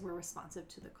behind because we're responsive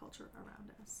to the culture around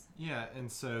us. Yeah,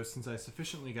 and so since I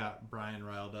sufficiently got Brian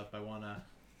riled up, I want to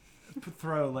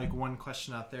throw like one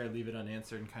question out there, leave it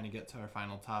unanswered, and kind of get to our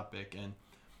final topic. And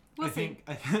we'll see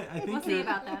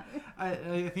about that.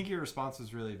 I think your response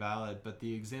was really valid, but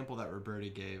the example that Roberta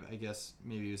gave, I guess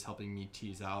maybe was helping me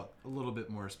tease out a little bit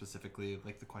more specifically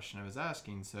like the question I was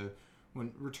asking. So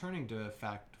when returning to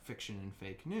fact, fiction, and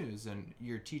fake news, and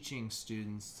you're teaching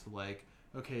students to like,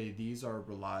 okay, these are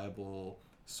reliable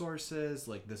sources,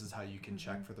 like this is how you can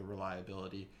check for the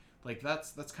reliability. Like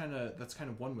that's kind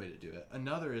of one way to do it.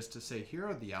 Another is to say, here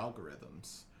are the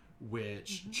algorithms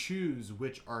which choose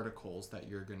which articles that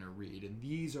you're going to read, and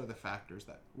these are the factors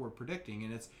that we're predicting.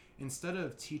 And it's, instead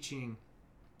of teaching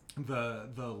the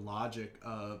logic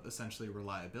of essentially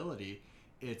reliability,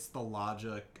 it's the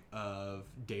logic of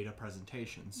data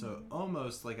presentation. So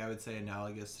almost like I would say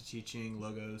analogous to teaching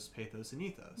logos, pathos, and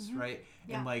ethos, right?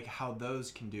 Yeah. And like how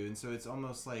those can do. And so it's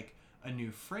almost like a new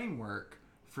framework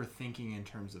for thinking in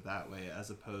terms of that way,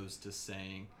 as opposed to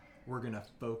saying we're going to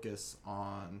focus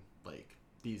on like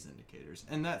these indicators.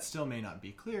 And that still may not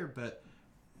be clear, but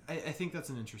I think that's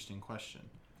an interesting question.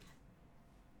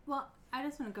 Well, I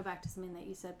just want to go back to something that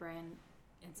you said, Brian,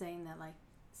 in saying that like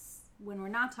when we're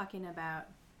not talking about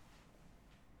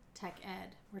tech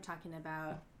ed, we're talking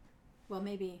about, well,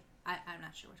 maybe, I'm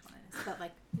not sure which one it is, but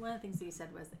like one of the things that you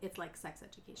said was it's like sex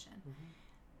education.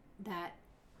 That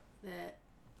the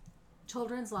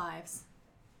children's lives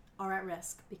are at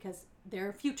risk because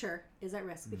their future is at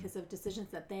risk because of decisions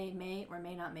that they may or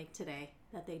may not make today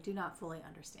that they do not fully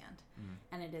understand.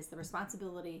 And it is the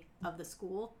responsibility of the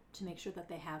school to make sure that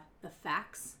they have the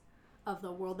facts of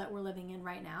the world that we're living in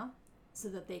right now so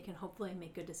that they can hopefully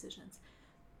make good decisions.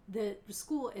 The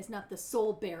school is not the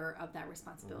sole bearer of that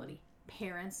responsibility.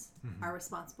 Parents are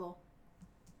responsible.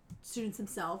 Students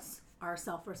themselves are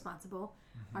self-responsible.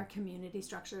 Our community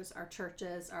structures, our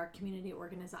churches, our community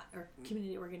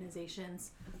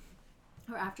organizations,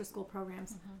 our after-school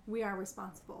programs, we are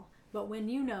responsible. But when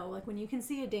you know, like when you can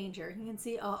see a danger, you can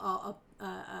see a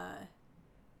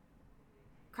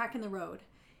crack in the road,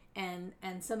 and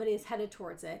somebody is headed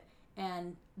towards it,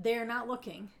 and they're not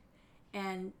looking,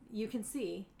 and you can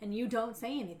see, and you don't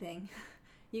say anything,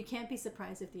 you can't be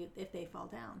surprised if they fall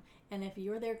down. And if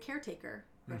you're their caretaker,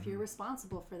 or if you're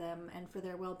responsible for them and for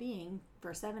their well-being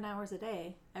for 7 hours a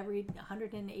day, every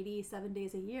 187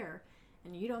 days a year,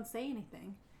 and you don't say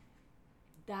anything,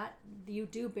 that you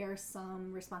do bear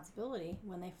some responsibility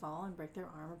when they fall and break their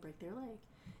arm or break their leg.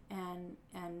 And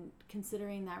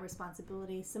considering that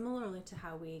responsibility similarly to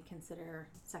how we consider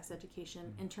sex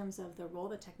education in terms of the role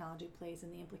that technology plays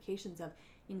and the implications of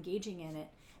engaging in it.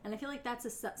 And I feel like that's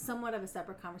somewhat of a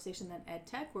separate conversation than ed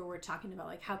tech, where we're talking about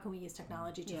like how can we use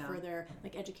technology to further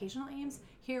like educational aims.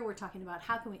 Here we're talking about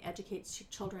how can we educate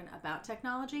children about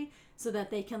technology so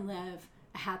that they can live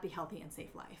a happy, healthy, and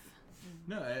safe life.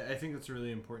 No, I think that's a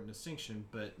really important distinction.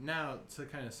 But now, to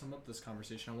kind of sum up this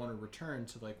conversation, I want to return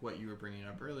to like what you were bringing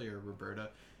up earlier, Roberta.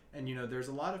 And there's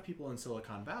a lot of people in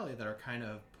Silicon Valley that are kind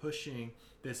of pushing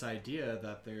this idea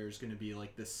that there's going to be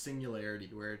like this singularity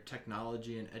where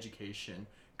technology and education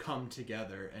come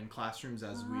together, and classrooms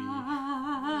as we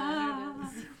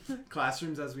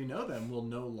know them will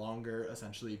no longer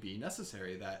essentially be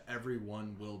necessary. That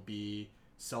everyone will be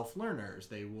self-learners.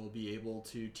 They will be able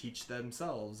to teach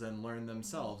themselves and learn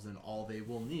themselves, and all they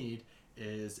will need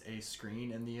is a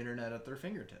screen and the internet at their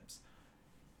fingertips.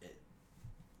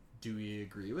 Do we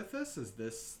agree with this? Is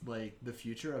this like the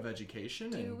future of education?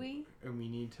 Do we? And we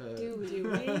need to... Do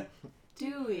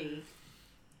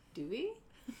we?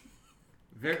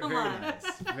 Very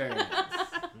nice. Very nice.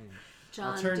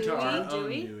 John, I'll turn to our own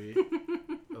Dewey. Dewey.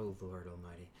 Oh, Lord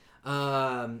almighty.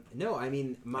 No, I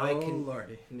mean,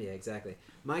 Lordy. Yeah, exactly.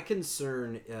 My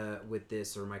concern with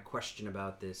this, or my question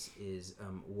about this, is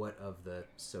what of the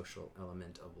social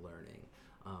element of learning?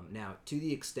 Now, to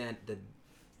the extent that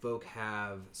folk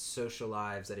have social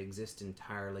lives that exist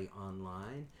entirely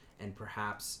online, and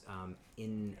perhaps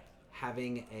in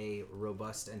having a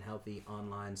robust and healthy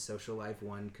online social life,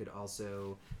 one could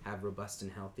also have robust and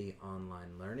healthy online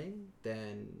learning,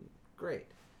 then great.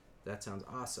 That sounds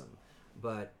awesome.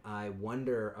 But I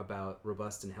wonder about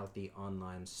robust and healthy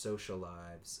online social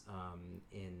lives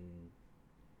in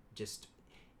just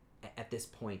at this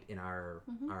point in our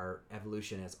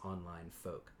evolution as online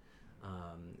folk.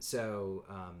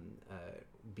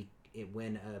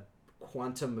 When a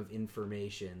quantum of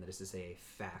information, that is to say a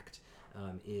fact,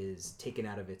 is taken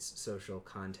out of its social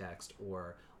context,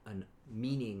 or a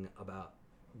meaning about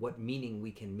what meaning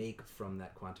we can make from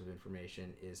that quantum of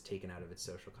information is taken out of its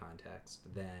social context,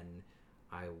 then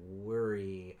I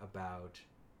worry about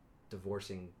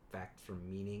divorcing fact from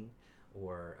meaning,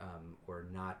 or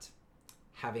not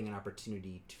having an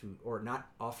opportunity to, or not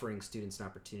offering students an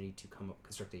opportunity to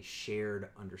construct a shared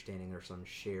understanding or some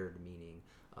shared meaning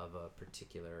of a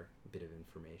particular bit of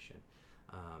information.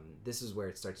 This is where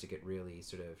it starts to get really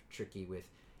sort of tricky. With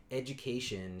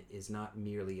education is not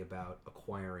merely about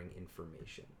acquiring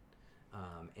information.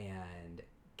 And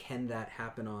can that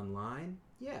happen online?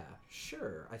 Yeah,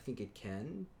 sure. I think it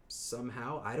can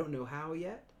somehow. I don't know how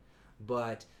yet.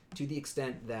 But to the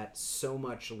extent that so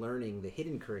much learning, the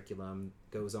hidden curriculum,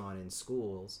 goes on in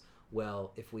schools,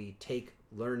 well, if we take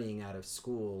learning out of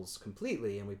schools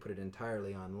completely and we put it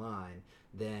entirely online,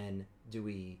 then do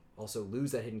we also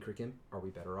lose that hidden curriculum? Are we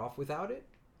better off without it?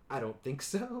 I don't think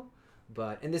so.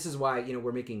 And this is why,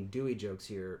 we're making Dewey jokes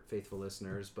here, faithful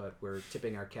listeners, but we're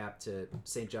tipping our cap to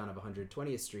St. John of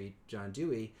 120th Street, John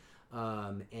Dewey,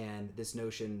 and this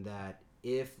notion that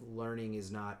if learning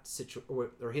is not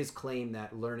or his claim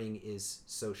that learning is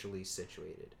socially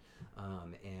situated,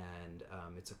 and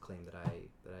it's a claim that I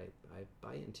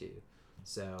buy into.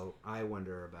 So I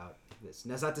wonder about this.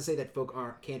 And that's not to say that folk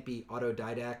can't be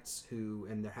autodidacts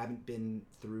and there haven't been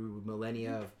through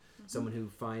millennia of someone who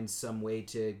finds some way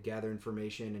to gather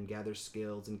information and gather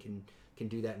skills and can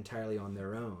do that entirely on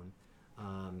their own.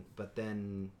 But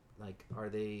then, like, are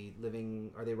they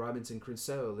Robinson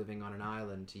Crusoe living on an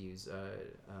island, to use a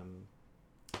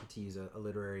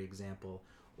literary example,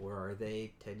 or are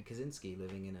they Ted Kaczynski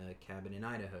living in a cabin in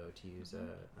Idaho, to use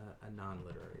a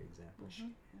non-literary example?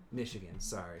 Michigan,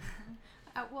 sorry.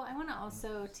 Well, I want to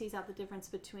also tease out the difference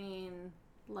between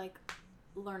like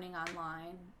learning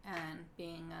online and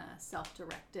being a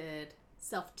self-directed,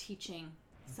 self-teaching,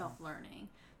 self-learning,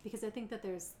 because I think that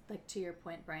there's, like, to your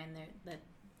point, Brian, that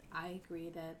I agree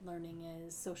that learning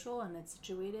is social and it's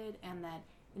situated, and that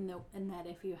that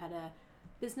if you had a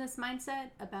business mindset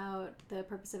about the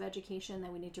purpose of education,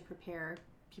 that we need to prepare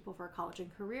people for a college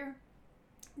and career,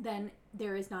 then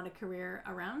there is not a career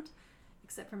around,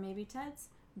 except for maybe Ted's,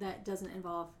 that doesn't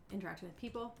involve interacting with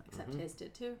people, except his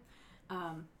did too.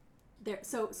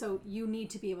 So you need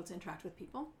to be able to interact with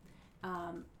people.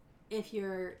 If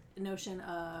your notion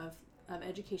of of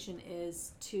education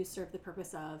is to serve the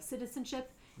purpose of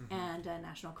citizenship and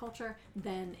national culture,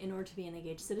 then in order to be an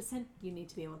engaged citizen, you need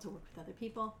to be able to work with other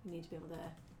people. You need to be able to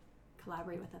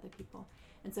collaborate with other people.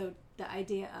 And so the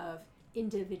idea of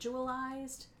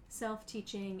individualized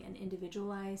self-teaching and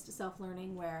individualized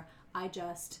self-learning, where I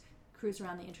just cruise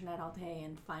around the internet all day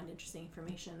and find interesting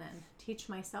information and teach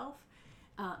myself,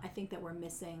 I think that we're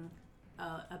missing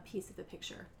a piece of the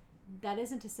picture. That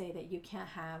isn't to say that you can't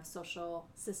have social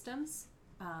systems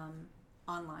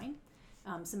online.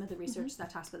 Some of the research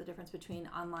that talks about the difference between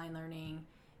online learning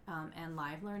and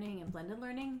live learning and blended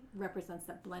learning represents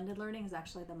that blended learning is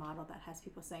actually the model that has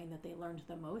people saying that they learned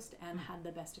the most and had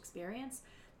the best experience.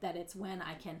 That it's when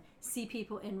I can see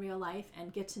people in real life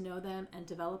and get to know them and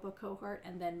develop a cohort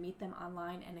and then meet them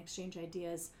online and exchange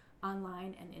ideas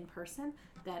online and in person,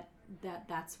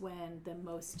 that's when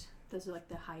those are like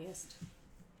the highest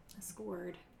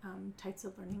scored types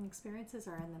of learning experiences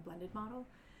are in the blended model.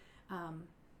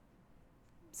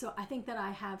 So I think that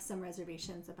I have some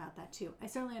reservations about that too. I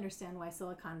certainly understand why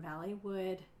Silicon Valley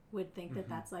would think that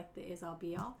that's like the is all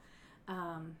be all.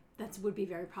 That would be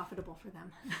very profitable for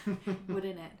them,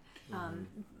 wouldn't it?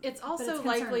 It's also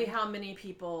likely how many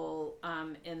people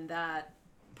in that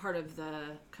part of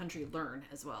the country learn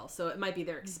as well. So it might be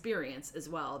their experience as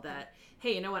well that,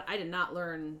 hey, you know what, I did not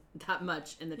learn that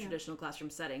much in the traditional classroom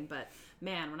setting, but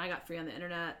man, when I got free on the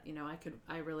internet, you know,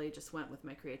 I really just went with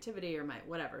my creativity or my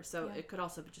whatever. So it could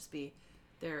also just be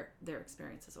their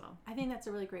experience as well. I think that's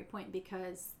a really great point,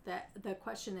 because the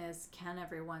question is, can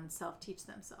everyone self-teach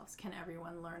themselves? Can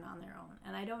everyone learn on their own?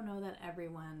 And I don't know that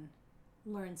everyone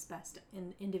learns best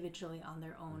individually on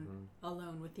their own,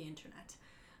 alone with the internet.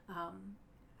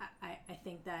 I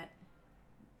think that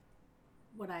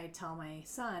what I tell my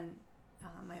son,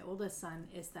 my oldest son,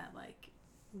 is that like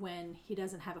when he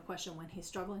doesn't have a question, when he's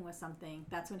struggling with something,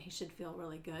 that's when he should feel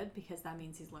really good, because that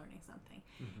means he's learning something.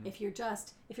 If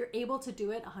you're able to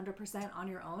do it 100% on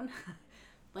your own,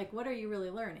 like what are you really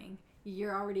learning? You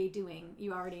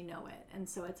already know it. And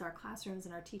so it's our classrooms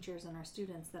and our teachers and our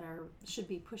students that should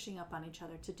be pushing up on each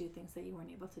other to do things that you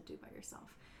weren't able to do by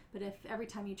yourself. But if every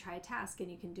time you try a task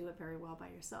and you can do it very well by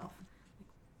yourself,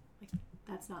 like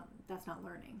that's not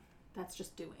learning. That's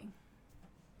just doing.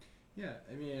 Yeah,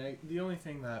 I mean, the only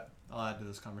thing that I'll add to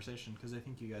this conversation, because I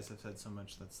think you guys have said so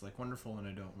much that's like wonderful, and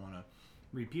I don't want to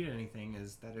repeat anything,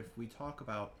 is that if we talk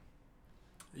about,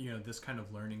 you know, this kind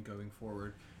of learning going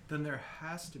forward, then there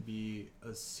has to be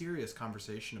a serious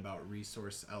conversation about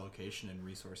resource allocation and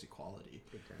resource equality.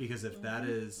 Because if that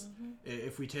is,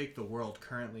 if we take the world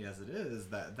currently as it is,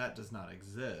 that does not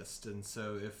exist. And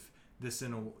so if this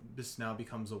now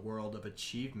becomes a world of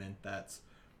achievement that's,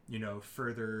 you know,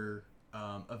 further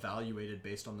evaluated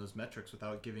based on those metrics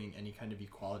without giving any kind of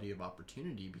equality of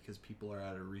opportunity, because people are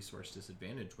at a resource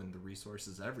disadvantage when the resource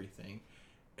is everything,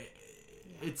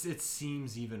 it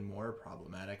seems even more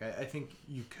problematic. I think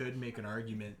you could make an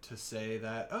argument to say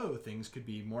that, things could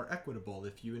be more equitable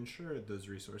if you ensured those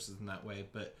resources in that way,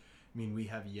 but I mean, we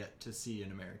have yet to see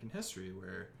in American history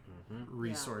where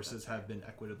resources have been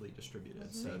equitably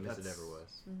distributed. So Same as it ever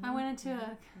was. I went into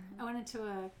a it's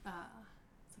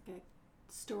like a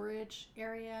storage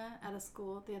area at a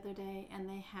school the other day, and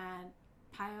they had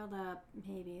piled up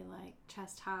maybe like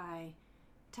chest high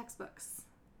textbooks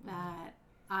that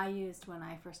I used when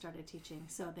I first started teaching.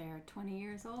 So they're 20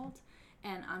 years old,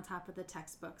 and on top of the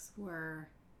textbooks were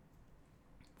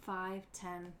 5-10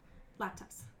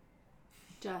 laptops,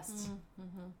 just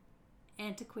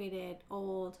antiquated,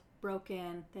 old,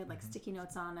 broken. They had like sticky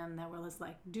notes on them that were just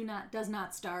like does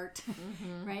not start,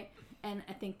 right? And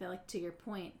I think that, like, to your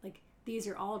point, like, these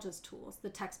are all just tools. The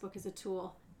textbook is a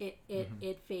tool.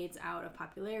 It fades out of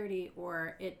popularity,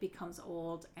 or it becomes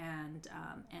old and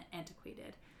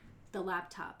antiquated. The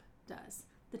laptop does.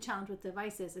 The challenge with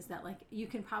devices is that, like, you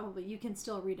can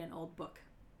still read an old book,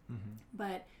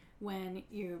 but when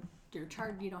you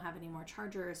don't have any more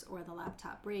chargers, or the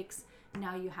laptop breaks,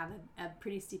 now you have a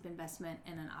pretty steep investment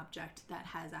in an object that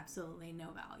has absolutely no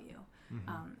value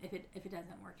if it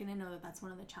doesn't work. And I know that that's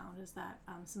one of the challenges that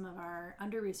some of our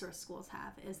under-resourced schools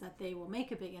have, is that they will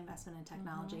make a big investment in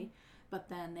technology, but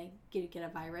then they get a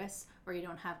virus, or you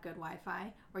don't have good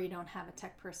Wi-Fi, or you don't have a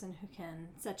tech person who can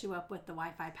set you up with the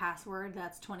Wi-Fi password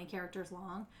that's 20 characters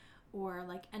long, or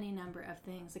like any number of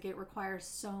things. Like, it requires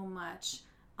so much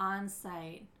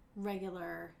on-site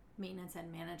regular maintenance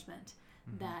and management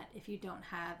that if you don't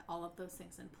have all of those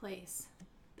things in place,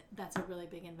 that's a really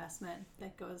big investment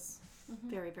that goes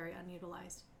very, very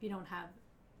unutilized. If you don't have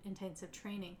intensive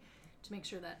training to make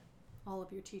sure that all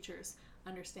of your teachers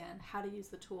understand how to use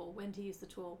the tool, when to use the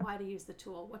tool, why to use the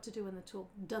tool, what to do when the tool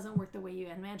doesn't work the way you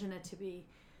imagine it to be,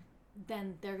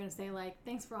 then they're going to say like,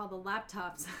 thanks for all the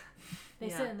laptops. They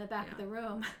Yeah, sit in the back yeah. of the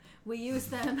room. We use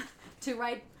them to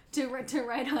write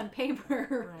on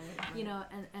paper. Right, You know,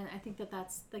 and I think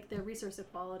that's like the resource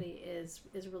equality is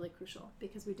really crucial,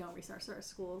 because we don't resource our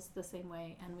schools the same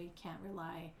way, and we can't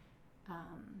rely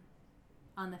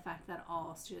on the fact that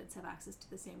all students have access to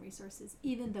the same resources,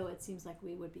 even though it seems like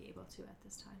we would be able to at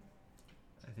this time.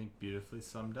 I think beautifully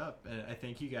summed up. And I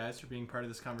thank you guys for being part of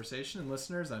this conversation. And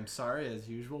listeners, I'm sorry, as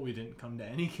usual, we didn't come to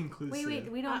any conclusive.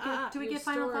 Wait, we don't do we your get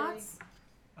final story. thoughts?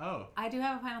 Oh, I do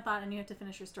have a final thought, and you have to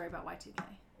finish your story about Y2K.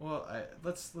 well,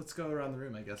 let's go around the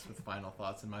room, I guess, with final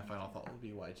thoughts. And my final thought will be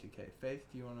Y2K. Faith,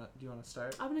 do you wanna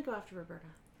start? I'm gonna go after Roberta.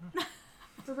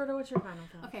 Roberta, what's your final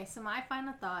thought? Okay, so my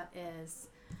final thought is,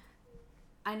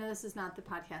 I know this is not the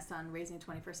podcast on raising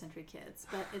 21st century kids,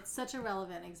 but it's such a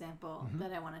relevant example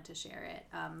that I wanted to share it.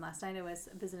 Last night I was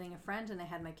visiting a friend and I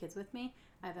had my kids with me.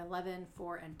 I have 11,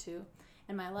 4, and 2.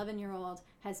 And my 11-year-old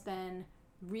has been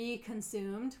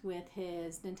reconsumed with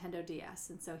his Nintendo DS.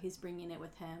 And so he's bringing it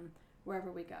with him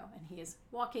wherever we go. And he is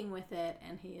walking with it,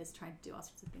 and he is trying to do all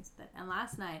sorts of things with it. And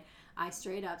last night I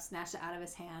straight up snatched it out of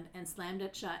his hand and slammed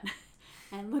it shut.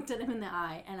 And looked at him in the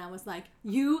eye, and I was like,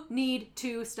 you need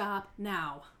to stop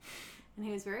now. And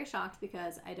he was very shocked,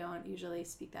 because I don't usually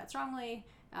speak that strongly,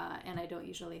 and I don't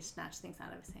usually snatch things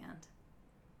out of his hand.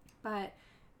 But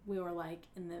we were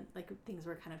things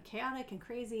were kind of chaotic and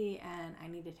crazy, and I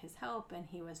needed his help, and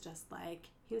he was just like,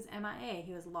 he was MIA.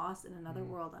 He was lost in another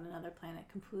world, on another planet,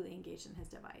 completely engaged in his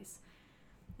device.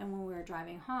 And when we were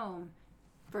driving home,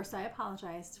 first, I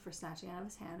apologized for snatching it out of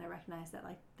his hand. I recognized that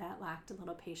that lacked a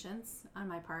little patience on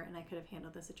my part, and I could have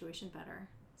handled the situation better.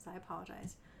 So I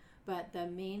apologized. But the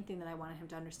main thing that I wanted him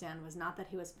to understand was not that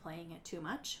he was playing it too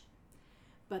much,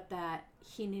 but that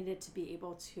he needed to be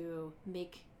able to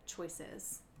make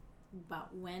choices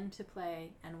about when to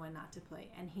play and when not to play.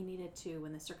 And he needed to,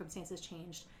 when the circumstances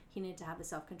changed, he needed to have the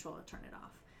self-control to turn it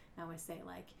off. And I always say,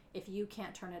 if you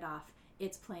can't turn it off,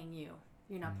 it's playing you.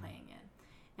 You're not playing it.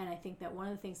 And I think that one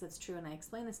of the things that's true, and I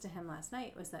explained this to him last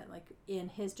night, was that in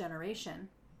his generation,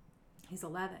 he's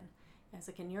 11. It's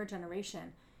in your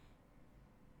generation,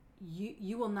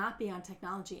 you will not be on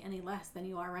technology any less than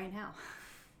you are right now.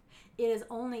 It is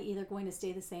only either going to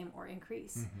stay the same or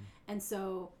increase. Mm-hmm. And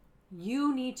so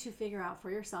you need to figure out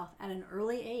for yourself at an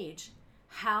early age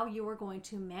how you are going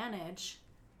to manage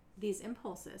these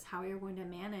impulses, how you're going to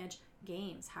manage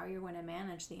games, how you're going to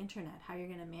manage the internet, how you're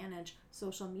going to manage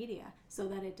social media, so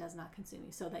that it does not consume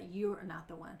you, so that you are not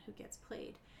the one who gets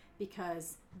played.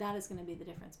 Because that is going to be the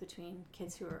difference between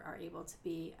kids who are able to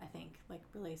be, I think,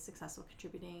 really successful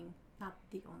contributing. Not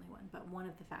the only one, but one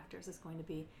of the factors is going to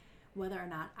be whether or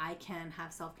not I can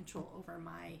have self-control over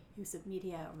my use of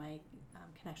media, or my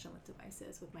connection with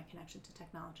devices, with my connection to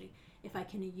technology. If I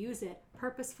can use it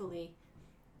purposefully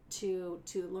to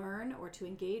learn or to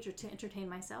engage or to entertain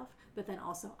myself, but then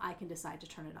also I can decide to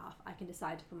turn it off. I can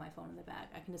decide to put my phone in the bag.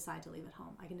 I can decide to leave it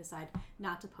home. I can decide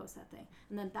not to post that thing.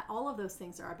 And then all of those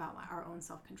things are about our own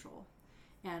self-control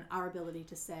and our ability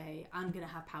to say, I'm going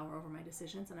to have power over my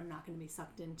decisions, and I'm not going to be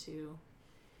sucked into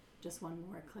just one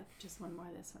more click, just one more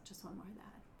this, just one more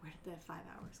that. Where did the 5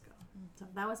 hours go? So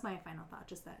that was my final thought,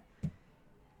 just that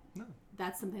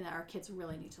that's something that our kids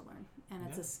really need to learn. And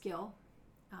it's a skill.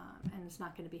 And it's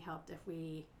not going to be helped if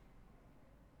we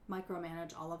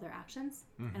micromanage all of their actions.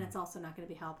 Mm-hmm. And it's also not going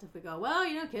to be helped if we go, well,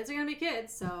 kids are going to be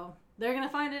kids, so they're going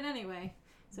to find it anyway.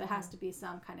 So it has to be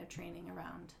some kind of training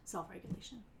around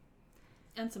self-regulation.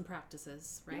 And some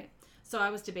practices, right? Yeah. So I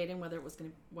was debating whether I was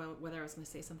going to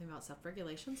say something about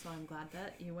self-regulation, so I'm glad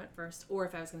that you went first, or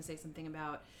if I was going to say something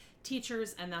about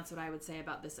teachers, and that's what I would say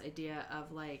about this idea of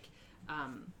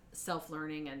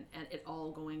self-learning and it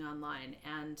all going online.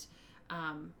 And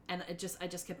I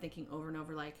just kept thinking over and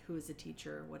over, who is a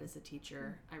teacher? What is a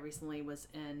teacher? I recently was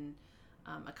in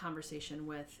a conversation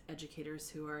with educators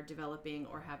who are developing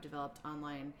or have developed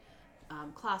online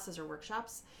classes or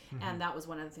workshops. Mm-hmm. And that was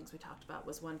one of the things we talked about,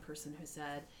 was one person who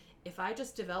said, if I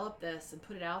just develop this and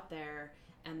put it out there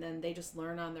and then they just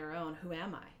learn on their own, who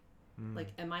am I? Mm.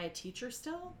 Am I a teacher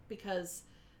still? Because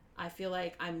I feel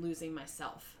like I'm losing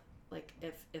myself.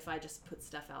 If I just put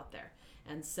stuff out there.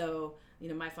 And so,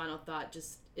 my final thought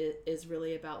just is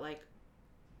really about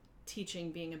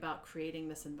teaching being about creating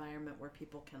this environment where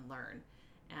people can learn.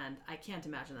 And I can't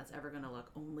imagine that's ever going to look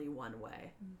only one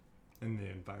way. And the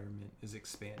environment is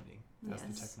expanding as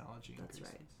the technology increases.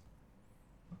 That's right.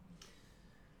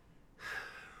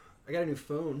 I got a new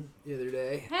phone the other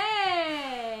day.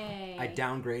 Hey! I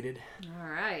downgraded. All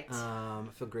right. I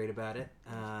feel great about it.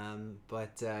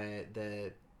 But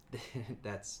the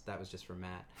that was just from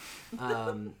Matt.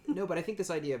 No, but I think this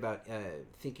idea about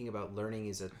thinking about learning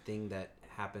is a thing that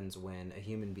happens when a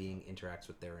human being interacts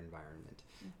with their environment.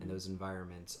 And those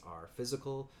environments are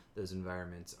physical, those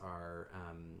environments are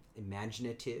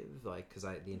imaginative, like, because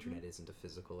the internet isn't a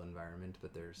physical environment,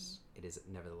 but it is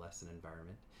nevertheless an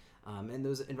environment. And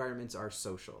those environments are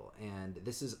social. And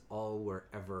this is all we're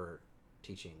ever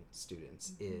teaching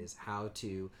students, is how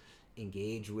to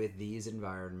engage with these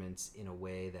environments in a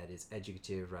way that is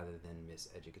educative rather than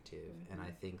miseducative. And I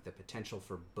think the potential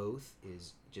for both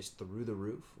is just through the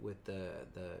roof with the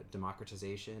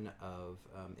democratization of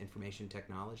information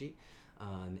technology.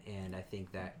 And I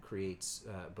think that creates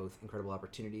both incredible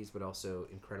opportunities but also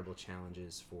incredible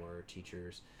challenges for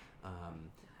teachers.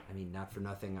 I mean, not for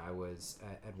nothing, I was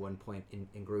at one point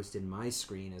engrossed in my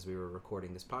screen as we were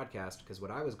recording this podcast, because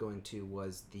what I was going to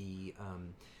was the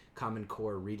Common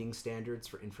Core reading standards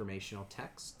for informational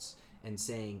texts, and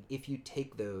saying if you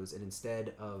take those and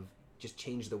instead of just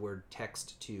change the word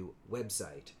text to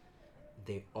website,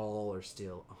 they all are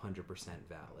still 100%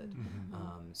 valid.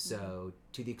 So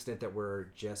to the extent that we're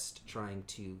just trying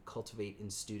to cultivate in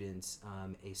students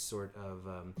a sort of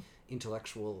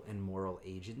intellectual and moral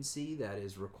agency that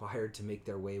is required to make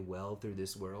their way well through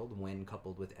this world when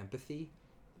coupled with empathy,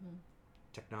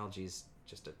 technology is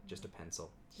just a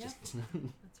pencil. Yep.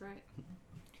 That's right.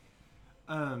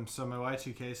 So my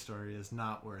Y2K story is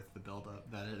not worth the build-up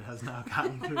that it has now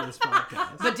gotten through this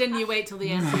podcast. But didn't you wait till the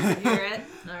end to hear it?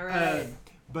 All right.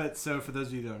 But so for those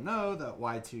of you who don't know, that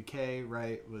Y2K,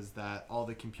 right, was that all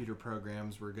the computer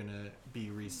programs were going to be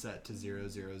reset to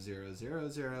 00000,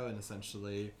 and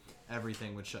essentially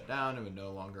everything would shut down and would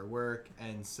no longer work.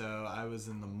 And so I was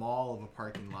in the mall of a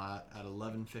parking lot at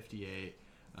 11:58.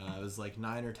 I was like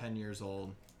 9 or 10 years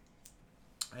old.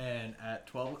 And at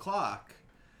 12 o'clock,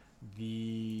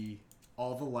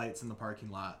 all the lights in the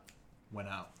parking lot went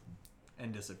out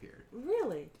and disappeared.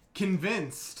 Really?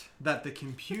 Convinced that the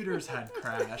computers had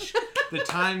crashed, the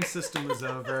time system was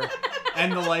over,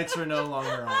 and the lights were no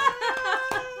longer on.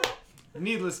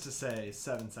 Needless to say,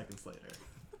 7 seconds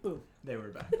later, they were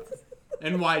back on.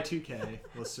 And Y2K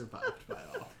was survived by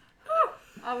all.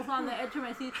 I was on the edge of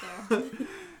my seat there.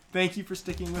 Thank you for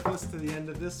sticking with us to the end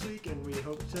of this week, and we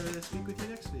hope to speak with you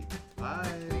next week. Bye.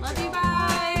 Love you,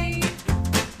 bye!